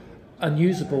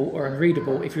unusable or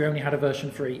unreadable if you only had a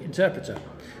version 3 interpreter.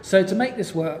 So to make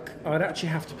this work, I'd actually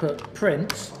have to put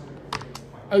print,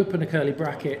 open a curly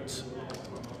bracket,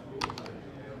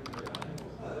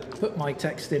 put my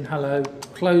text in hello,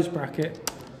 close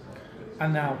bracket,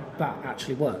 and now that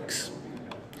actually works.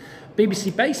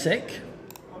 BBC Basic,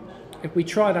 if we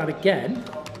try that again,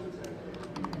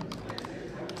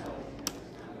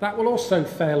 that will also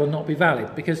fail and not be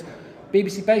valid, because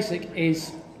BBC Basic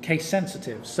is case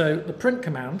sensitive. So the print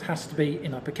command has to be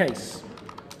in uppercase.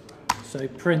 So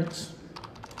print,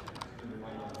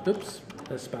 oops,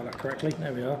 let's spell that correctly,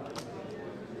 there we are.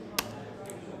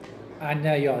 And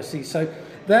there you are, see, so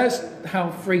there's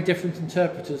how 3 different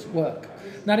interpreters work.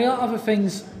 Now there are other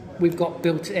things we've got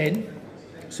built in,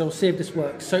 so we'll see if this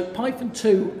works. So Python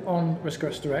 2 on RISC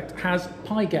OS Direct has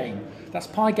Pygame. That's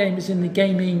Pygame is in the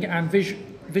gaming and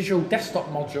visual desktop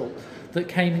module that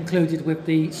came included with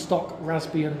the stock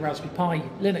Raspberry and Raspberry Pi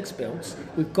Linux builds.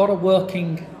 We've got a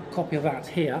working copy of that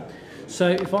here. So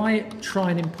if I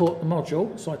try and import the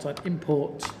module, so I type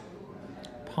import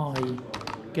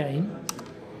Pygame.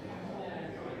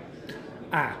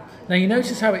 Now you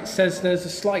notice how it says there's a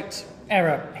slight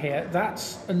error here.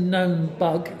 That's a known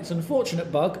bug. It's an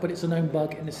unfortunate bug, but it's a known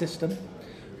bug in the system.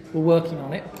 We're working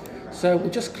on it. So we'll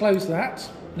just close that.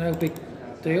 No big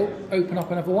deal. Open up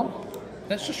another one.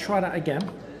 Let's just try that again.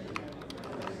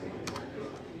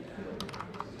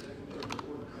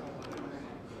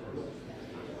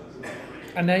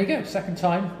 And there you go, second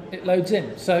time it loads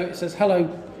in. So it says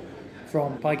hello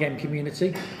from Pygame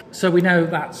community. So we know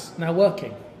that's now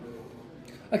working.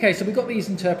 Okay, so we've got these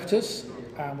interpreters,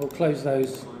 and we'll close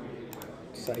those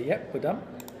to say, yep, we're done.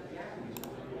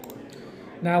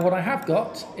 Now what I have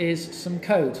got is some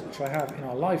code, which I have in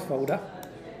our live folder.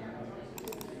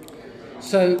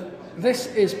 So this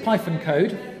is Python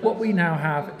code. What we now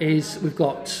have is we've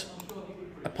got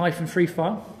a Python 3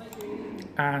 file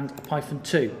and a Python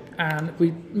 2. And if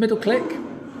we middle click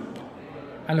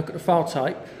and look at the file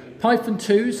type, Python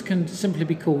 2s can simply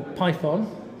be called Python,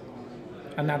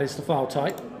 and that is the file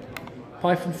type.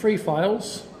 Python 3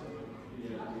 files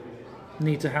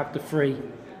need to have the free.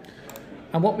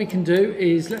 And what we can do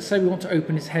is, let's say we want to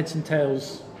open this heads and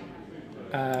tails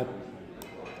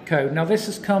code. Now this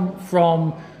has come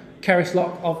from Keris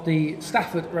Lock of the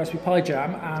Stafford Raspberry Pi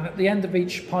Jam, and at the end of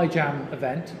each Pi Jam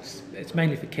event, it's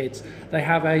mainly for kids, they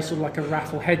have a sort of like a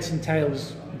raffle heads and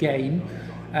tails game,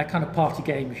 a kind of party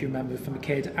game if you remember from a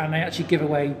kid, and they actually give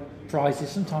away prizes,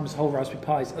 sometimes whole Raspberry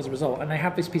Pis as a result, and they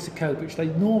have this piece of code which they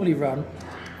normally run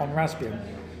on Raspbian.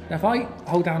 Now if I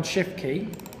hold down Shift key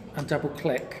and double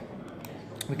click,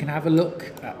 we can have a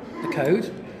look at the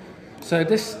code. So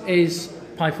this is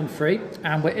Python 3,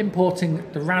 and we're importing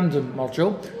the random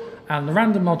module, and the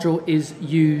random module is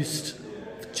used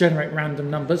to generate random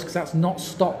numbers because that's not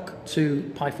stock to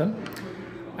Python.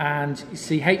 And you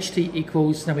see HT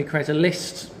equals, then we create a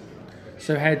list,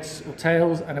 so heads or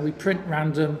tails, and then we print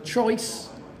random choice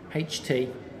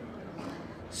HT.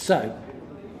 So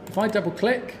if I double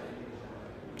click,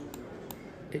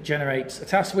 it generates a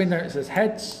task window. It says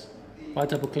heads. If I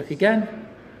double click again,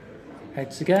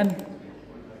 heads again,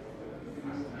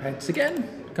 heads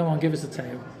again. Come on, give us a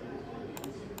tail.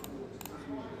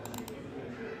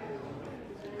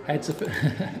 Heads up.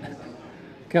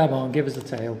 Come on, give us a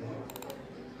tail.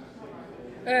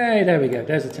 Hey, there we go.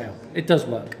 There's a tail. It does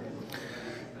work.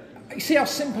 You see how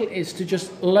simple it is to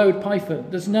just load Python.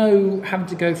 There's no having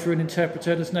to go through an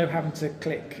interpreter. There's no having to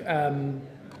click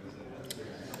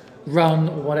run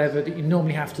or whatever that you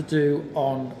normally have to do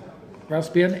on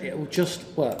Raspbian. It will just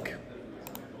work.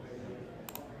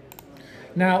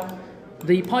 Now,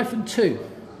 the Python 2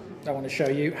 I want to show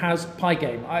you has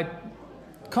Pygame. I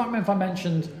can't remember if I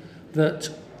mentioned that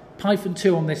Python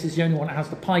 2 on this is the only one that has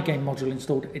the Pygame module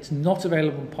installed. It's not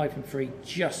available in Python 3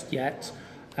 just yet.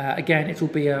 Again, it will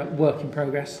be a work in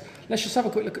progress. Let's just have a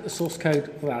quick look at the source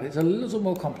code for that. It's a little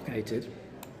more complicated.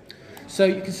 So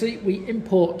you can see we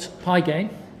import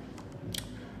Pygame,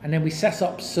 and then we set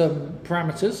up some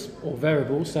parameters or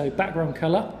variables, so background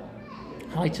color,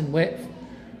 height and width,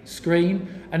 screen,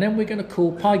 and then we're going to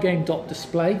call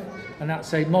pygame.display, and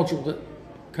that's a module that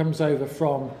comes over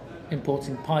from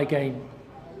importing Pygame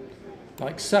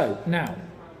like so. Now,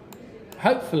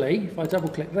 hopefully, if I double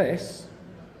click this,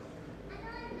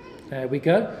 there we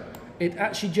go, it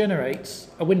actually generates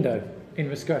a window in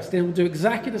RISC OS. It will do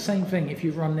exactly the same thing if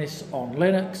you run this on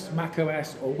Linux, Mac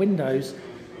OS or Windows.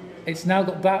 It's now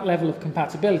got that level of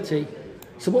compatibility.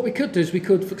 So what we could do is we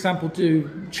could, for example,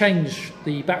 change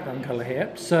the background color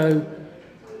here. So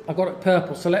I've got it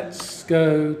purple, so let's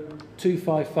go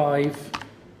 255,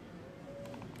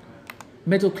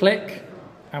 middle click,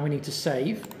 and we need to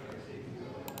save.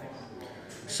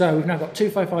 So we've now got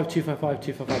 255, 255,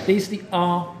 255. These are the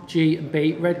R, G and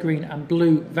B, red, green and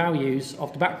blue values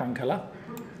of the background color.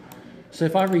 So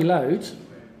if I reload,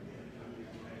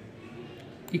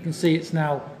 you can see it's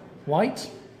now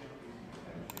white.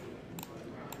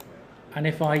 And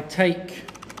if I take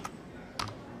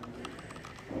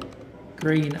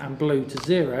green and blue to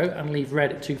 0 and leave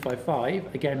red at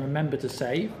 255, again remember to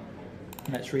save,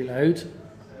 and let's reload,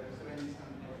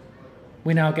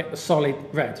 we now get the solid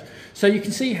red. So you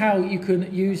can see how you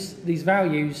can use these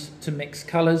values to mix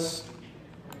colours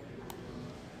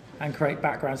and create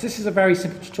backgrounds. This is a very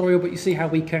simple tutorial, but you see how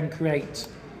we can create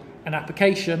an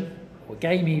application or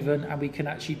game even, and we can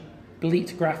actually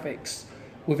delete graphics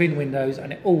within Windows,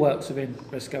 and it all works within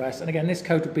RISC OS. And again, this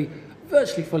code would be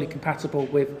virtually fully compatible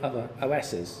with other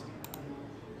OSs.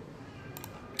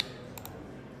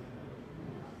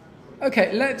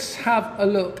 Okay, let's have a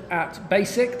look at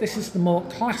BASIC. This is the more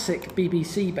classic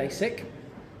BBC BASIC,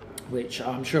 which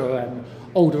I'm sure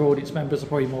older audience members are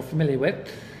probably more familiar with.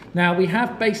 Now we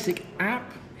have BASIC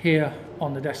app here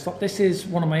on the desktop. This is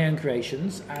one of my own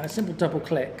creations, and a simple double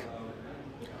click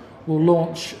will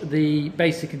launch the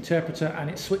BASIC interpreter, and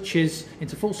it switches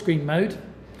into full screen mode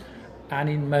and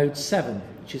in mode 7,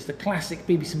 which is the classic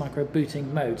BBC Micro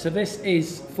booting mode. So this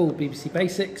is full BBC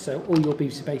BASIC, so all your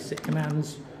BBC BASIC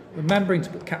commands, remembering to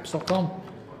put caps lock on,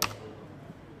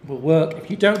 will work. If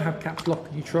you don't have caps lock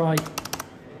and you try,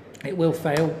 it will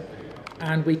fail.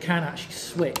 And we can actually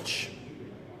switch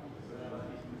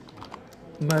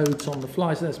modes on the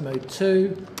fly. So there's mode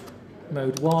 2,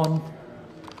 mode 1,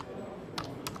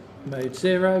 mode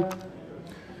 0.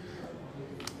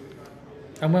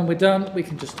 And when we're done, we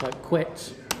can just type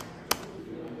quit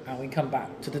and we come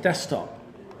back to the desktop.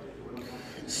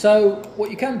 So what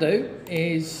you can do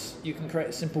is you can create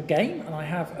a simple game, and I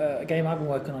have a game I've been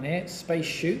working on here, Space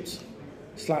Shoot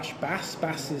 /bass.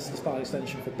 Bass is the file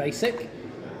extension for BASIC.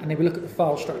 And if we look at the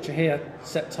file structure here,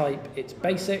 set type, it's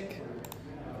BASIC.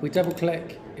 We double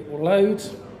click, it will load.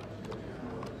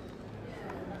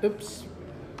 Oops.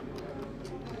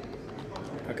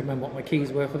 I can remember what my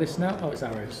keys were for this now. Oh, it's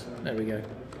arrows. There we go.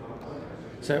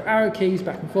 So arrow keys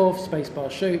back and forth, spacebar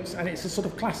shoots, and it's a sort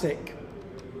of classic,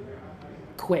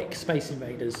 quick Space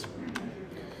Invaders.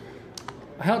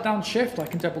 I held down Shift, I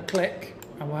can double click,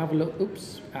 and we'll have a look,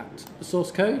 oops, at the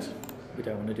source code. We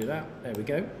don't want to do that. There we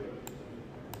go.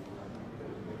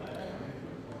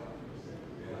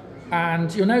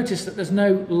 And you'll notice that there's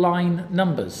no line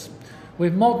numbers.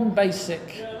 With modern basic,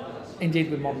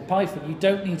 indeed with modern Python, you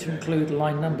don't need to include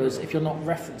line numbers if you're not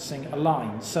referencing a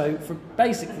line. So for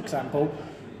basic, for example,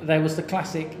 there was the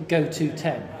classic go to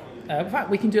 10. In fact,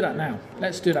 we can do that now.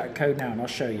 Let's do that code now and I'll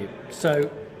show you. So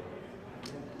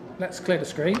let's clear the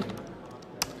screen.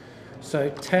 So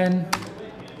 10,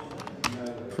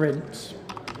 print,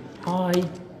 high,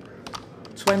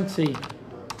 20,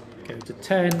 go to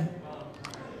 10,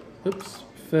 oops,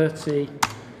 30.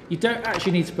 You don't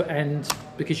actually need to put end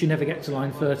because you never get to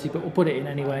line 30, but we'll put it in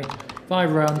anyway. If I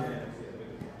run,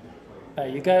 there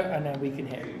you go, and then we can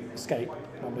hit escape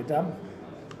when we're done.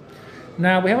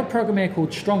 Now we have a program here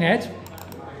called strong ed,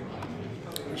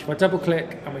 which if I double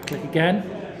click and we click again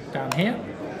down here,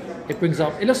 it brings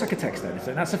up, it looks like a text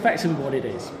editor, and that's effectively what it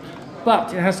is.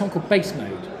 But it has something called base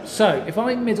mode. So if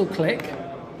I middle click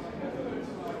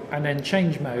and then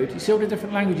change mode, you see all the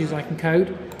different languages I can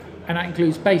code, and that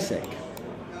includes basic.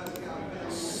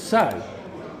 So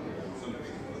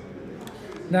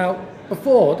now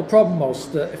before, the problem was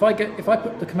that if I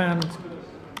put the command,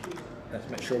 let's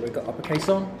make sure we've got uppercase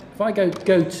on. If I go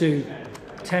to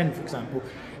 10, for example,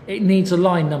 it needs a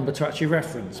line number to actually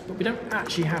reference, but we don't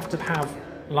actually have to have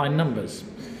line numbers.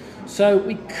 So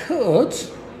we could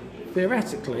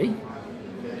theoretically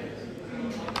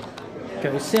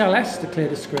go CLS to clear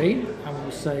the screen, and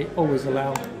we'll say always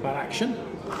allow that action.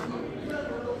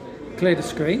 Clear the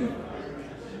screen.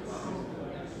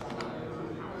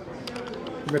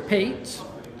 Repeat.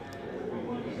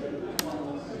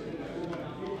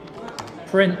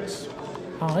 Print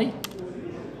high.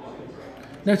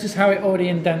 Notice how it already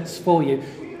indents for you.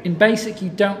 In BASIC, you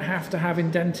don't have to have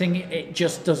indenting, it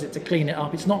just does it to clean it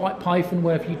up. It's not like Python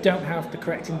where if you don't have the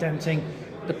correct indenting,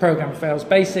 the program fails.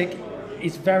 BASIC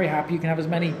is very happy. You can have as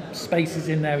many spaces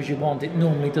in there as you want. It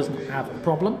normally doesn't have a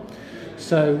problem.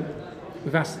 So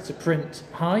we've asked it to print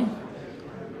high.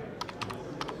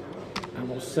 And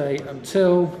we'll say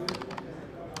until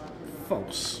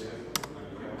false.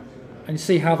 And you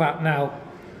see how that now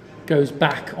goes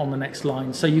back on the next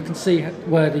line. So you can see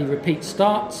where the repeat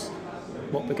starts,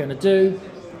 what we're going to do,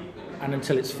 and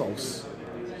until it's false.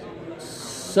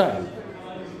 So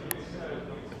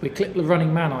if we click the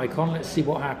running man icon, let's see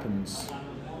what happens.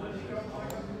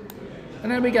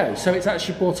 And there we go. So it's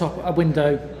actually brought up a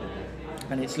window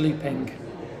and it's looping.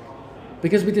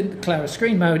 Because we didn't declare a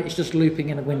screen mode, it's just looping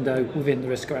in a window within the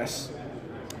RISC OS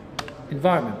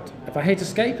environment. If I hit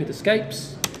escape, it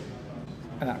escapes,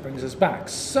 and that brings us back.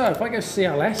 So if I go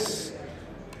CLS,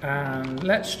 and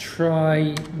let's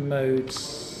try mode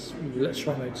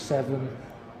 7.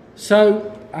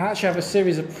 So I actually have a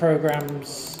series of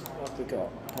programs. What have we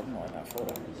got? Probably not in that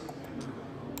folder.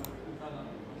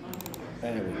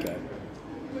 There we go.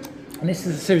 And this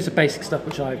is a series of basic stuff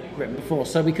which I've written before.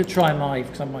 So we could try my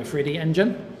 3D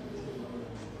engine.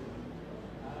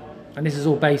 And this is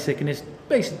all basic, and this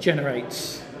basically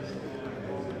generates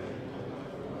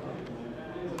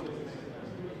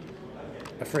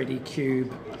a 3D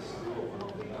cube.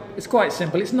 It's quite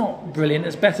simple. It's not brilliant.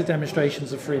 There's better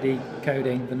demonstrations of 3D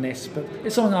coding than this, but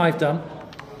it's something I've done.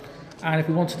 And if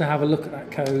we wanted to have a look at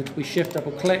that code, we shift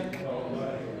double click,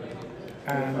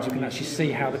 and you can actually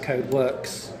see how the code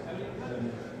works.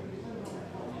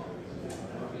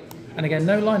 And again,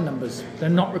 no line numbers. They're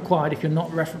not required if you're not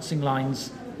referencing lines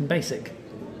in BASIC.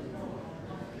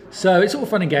 So it's all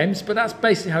fun and games, but that's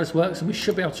basically how this works, and we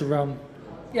should be able to run.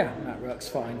 Yeah, that works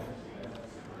fine.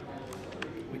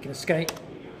 We can escape.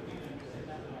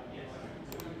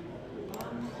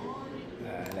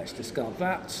 Let's discard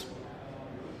that.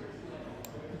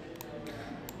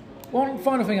 One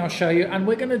final thing I'll show you, and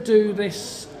we're going to do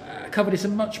this, cover this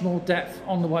in much more depth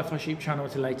on the Wi-Fi Sheep channel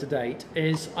at a later date,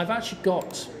 is I've actually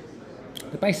got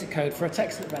the basic code for a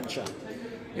text adventure.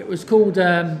 It was called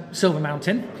Silver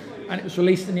Mountain, and it was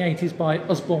released in the 80s by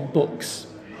Usborne Books.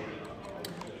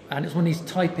 And it's one of these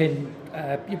type in,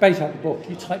 you basically have the book,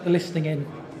 you type the listing in,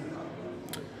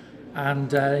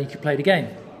 and you can play the game.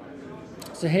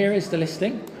 So here is the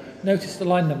listing. Notice the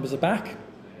line numbers are back.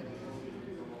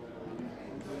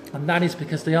 And that is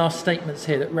because there are statements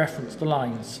here that reference the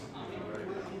lines.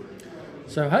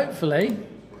 So hopefully,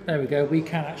 there we go, we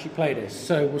can actually play this.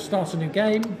 So we'll start a new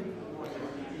game,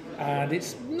 and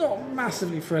it's not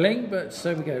massively thrilling, but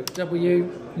so we go.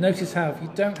 W, notice how if you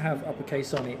don't have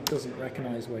uppercase on, it doesn't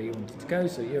recognise where you want it to go.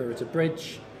 So you're at a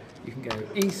bridge, you can go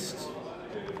east,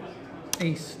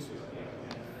 east,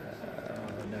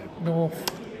 no,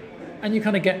 north, and you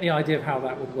kind of get the idea of how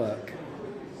that would work.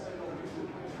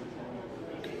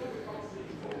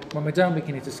 When we're done, we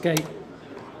can hit escape,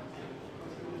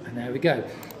 and there we go.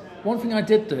 One thing I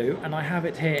did do, and I have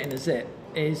it here in a zip,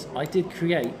 is I did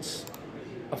create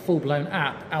a full-blown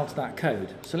app out of that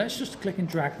code. So let's just click and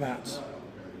drag that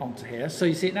onto here. So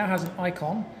you see it now has an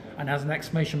icon and has an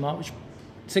exclamation mark, which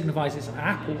signifies it's an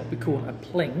app, or what we call a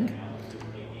pling.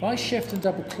 If I shift and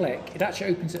double click, it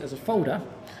actually opens it as a folder,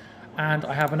 and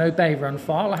I have an obey run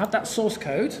file. I have that source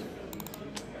code,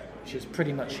 which is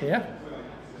pretty much here.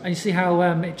 And you see how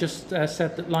it just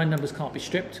said that line numbers can't be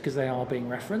stripped because they are being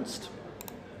referenced.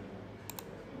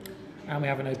 And we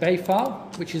have an obey file,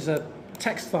 which is a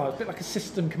text file, a bit like a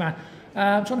system command.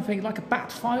 I'm trying to think, like a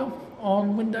bat file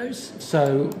on Windows.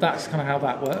 So that's kind of how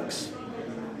that works.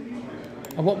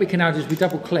 And what we can now do is we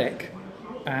double click,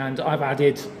 and I've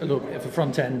added a little bit of a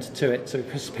front end to it. So we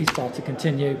press spacebar to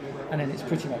continue, and then it's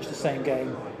pretty much the same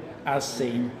game as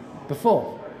seen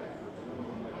before.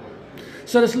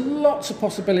 So there's lots of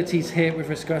possibilities here with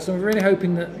RISC OS, and we're really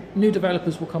hoping that new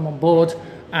developers will come on board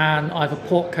and either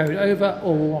port code over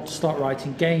or will want to start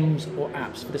writing games or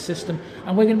apps for the system.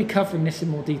 And we're going to be covering this in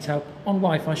more detail on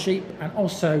Wi-Fi Sheep and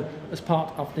also as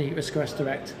part of the RISC OS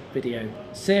Direct video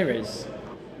series.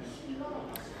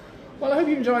 Well, I hope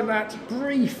you enjoyed that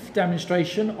brief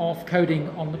demonstration of coding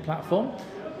on the platform.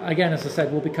 Again, as I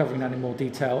said, we'll be covering that in more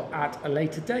detail at a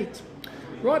later date.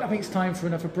 Right, I think it's time for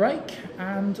another break,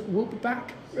 and we'll be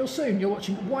back real soon. You're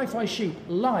watching Wi-Fi Sheep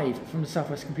live from the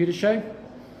Southwest Computer Show.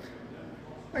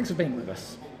 Thanks for being with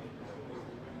us.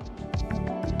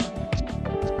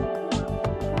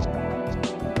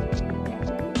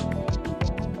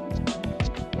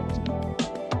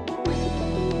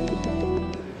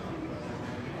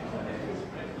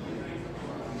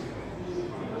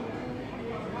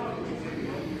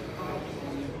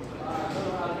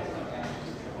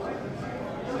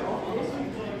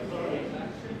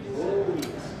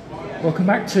 Welcome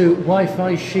back to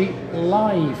Wi-Fi Sheep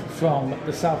live from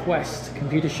the Southwest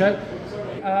Computer Show.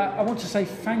 I want to say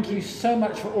thank you so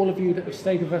much for all of you that have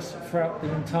stayed with us throughout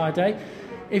the entire day.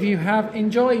 If you have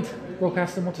enjoyed the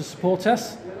broadcast and want to support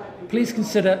us, please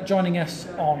consider joining us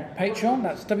on Patreon.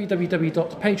 That's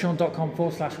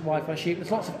www.patreon.com/Wi-Fi Sheep.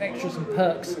 There's lots of extras and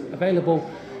perks available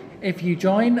if you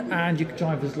join, and you can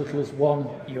join for as little as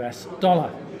 $1 US.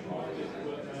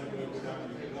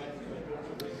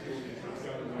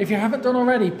 If you haven't done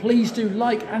already, please do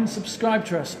like and subscribe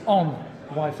to us on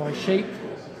Wi-Fi Sheep.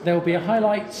 There will be a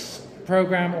highlights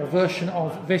program or version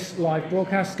of this live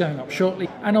broadcast going up shortly.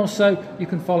 And also you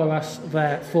can follow us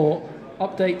there for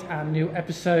update and new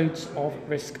episodes of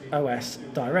RISC OS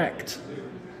Direct.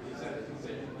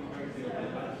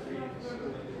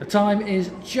 The time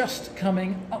is just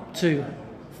coming up to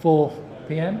 4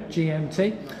 PM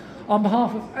GMT. On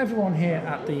behalf of everyone here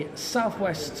at the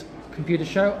Southwest Computer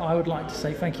Show, I would like to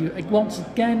say thank you once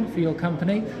again for your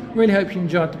company. Really hope you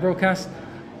enjoyed the broadcast,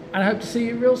 and I hope to see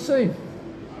you real soon.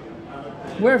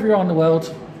 Wherever you are in the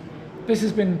world, this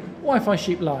has been Wi-Fi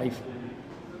Sheep Live.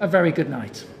 A very good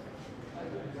night.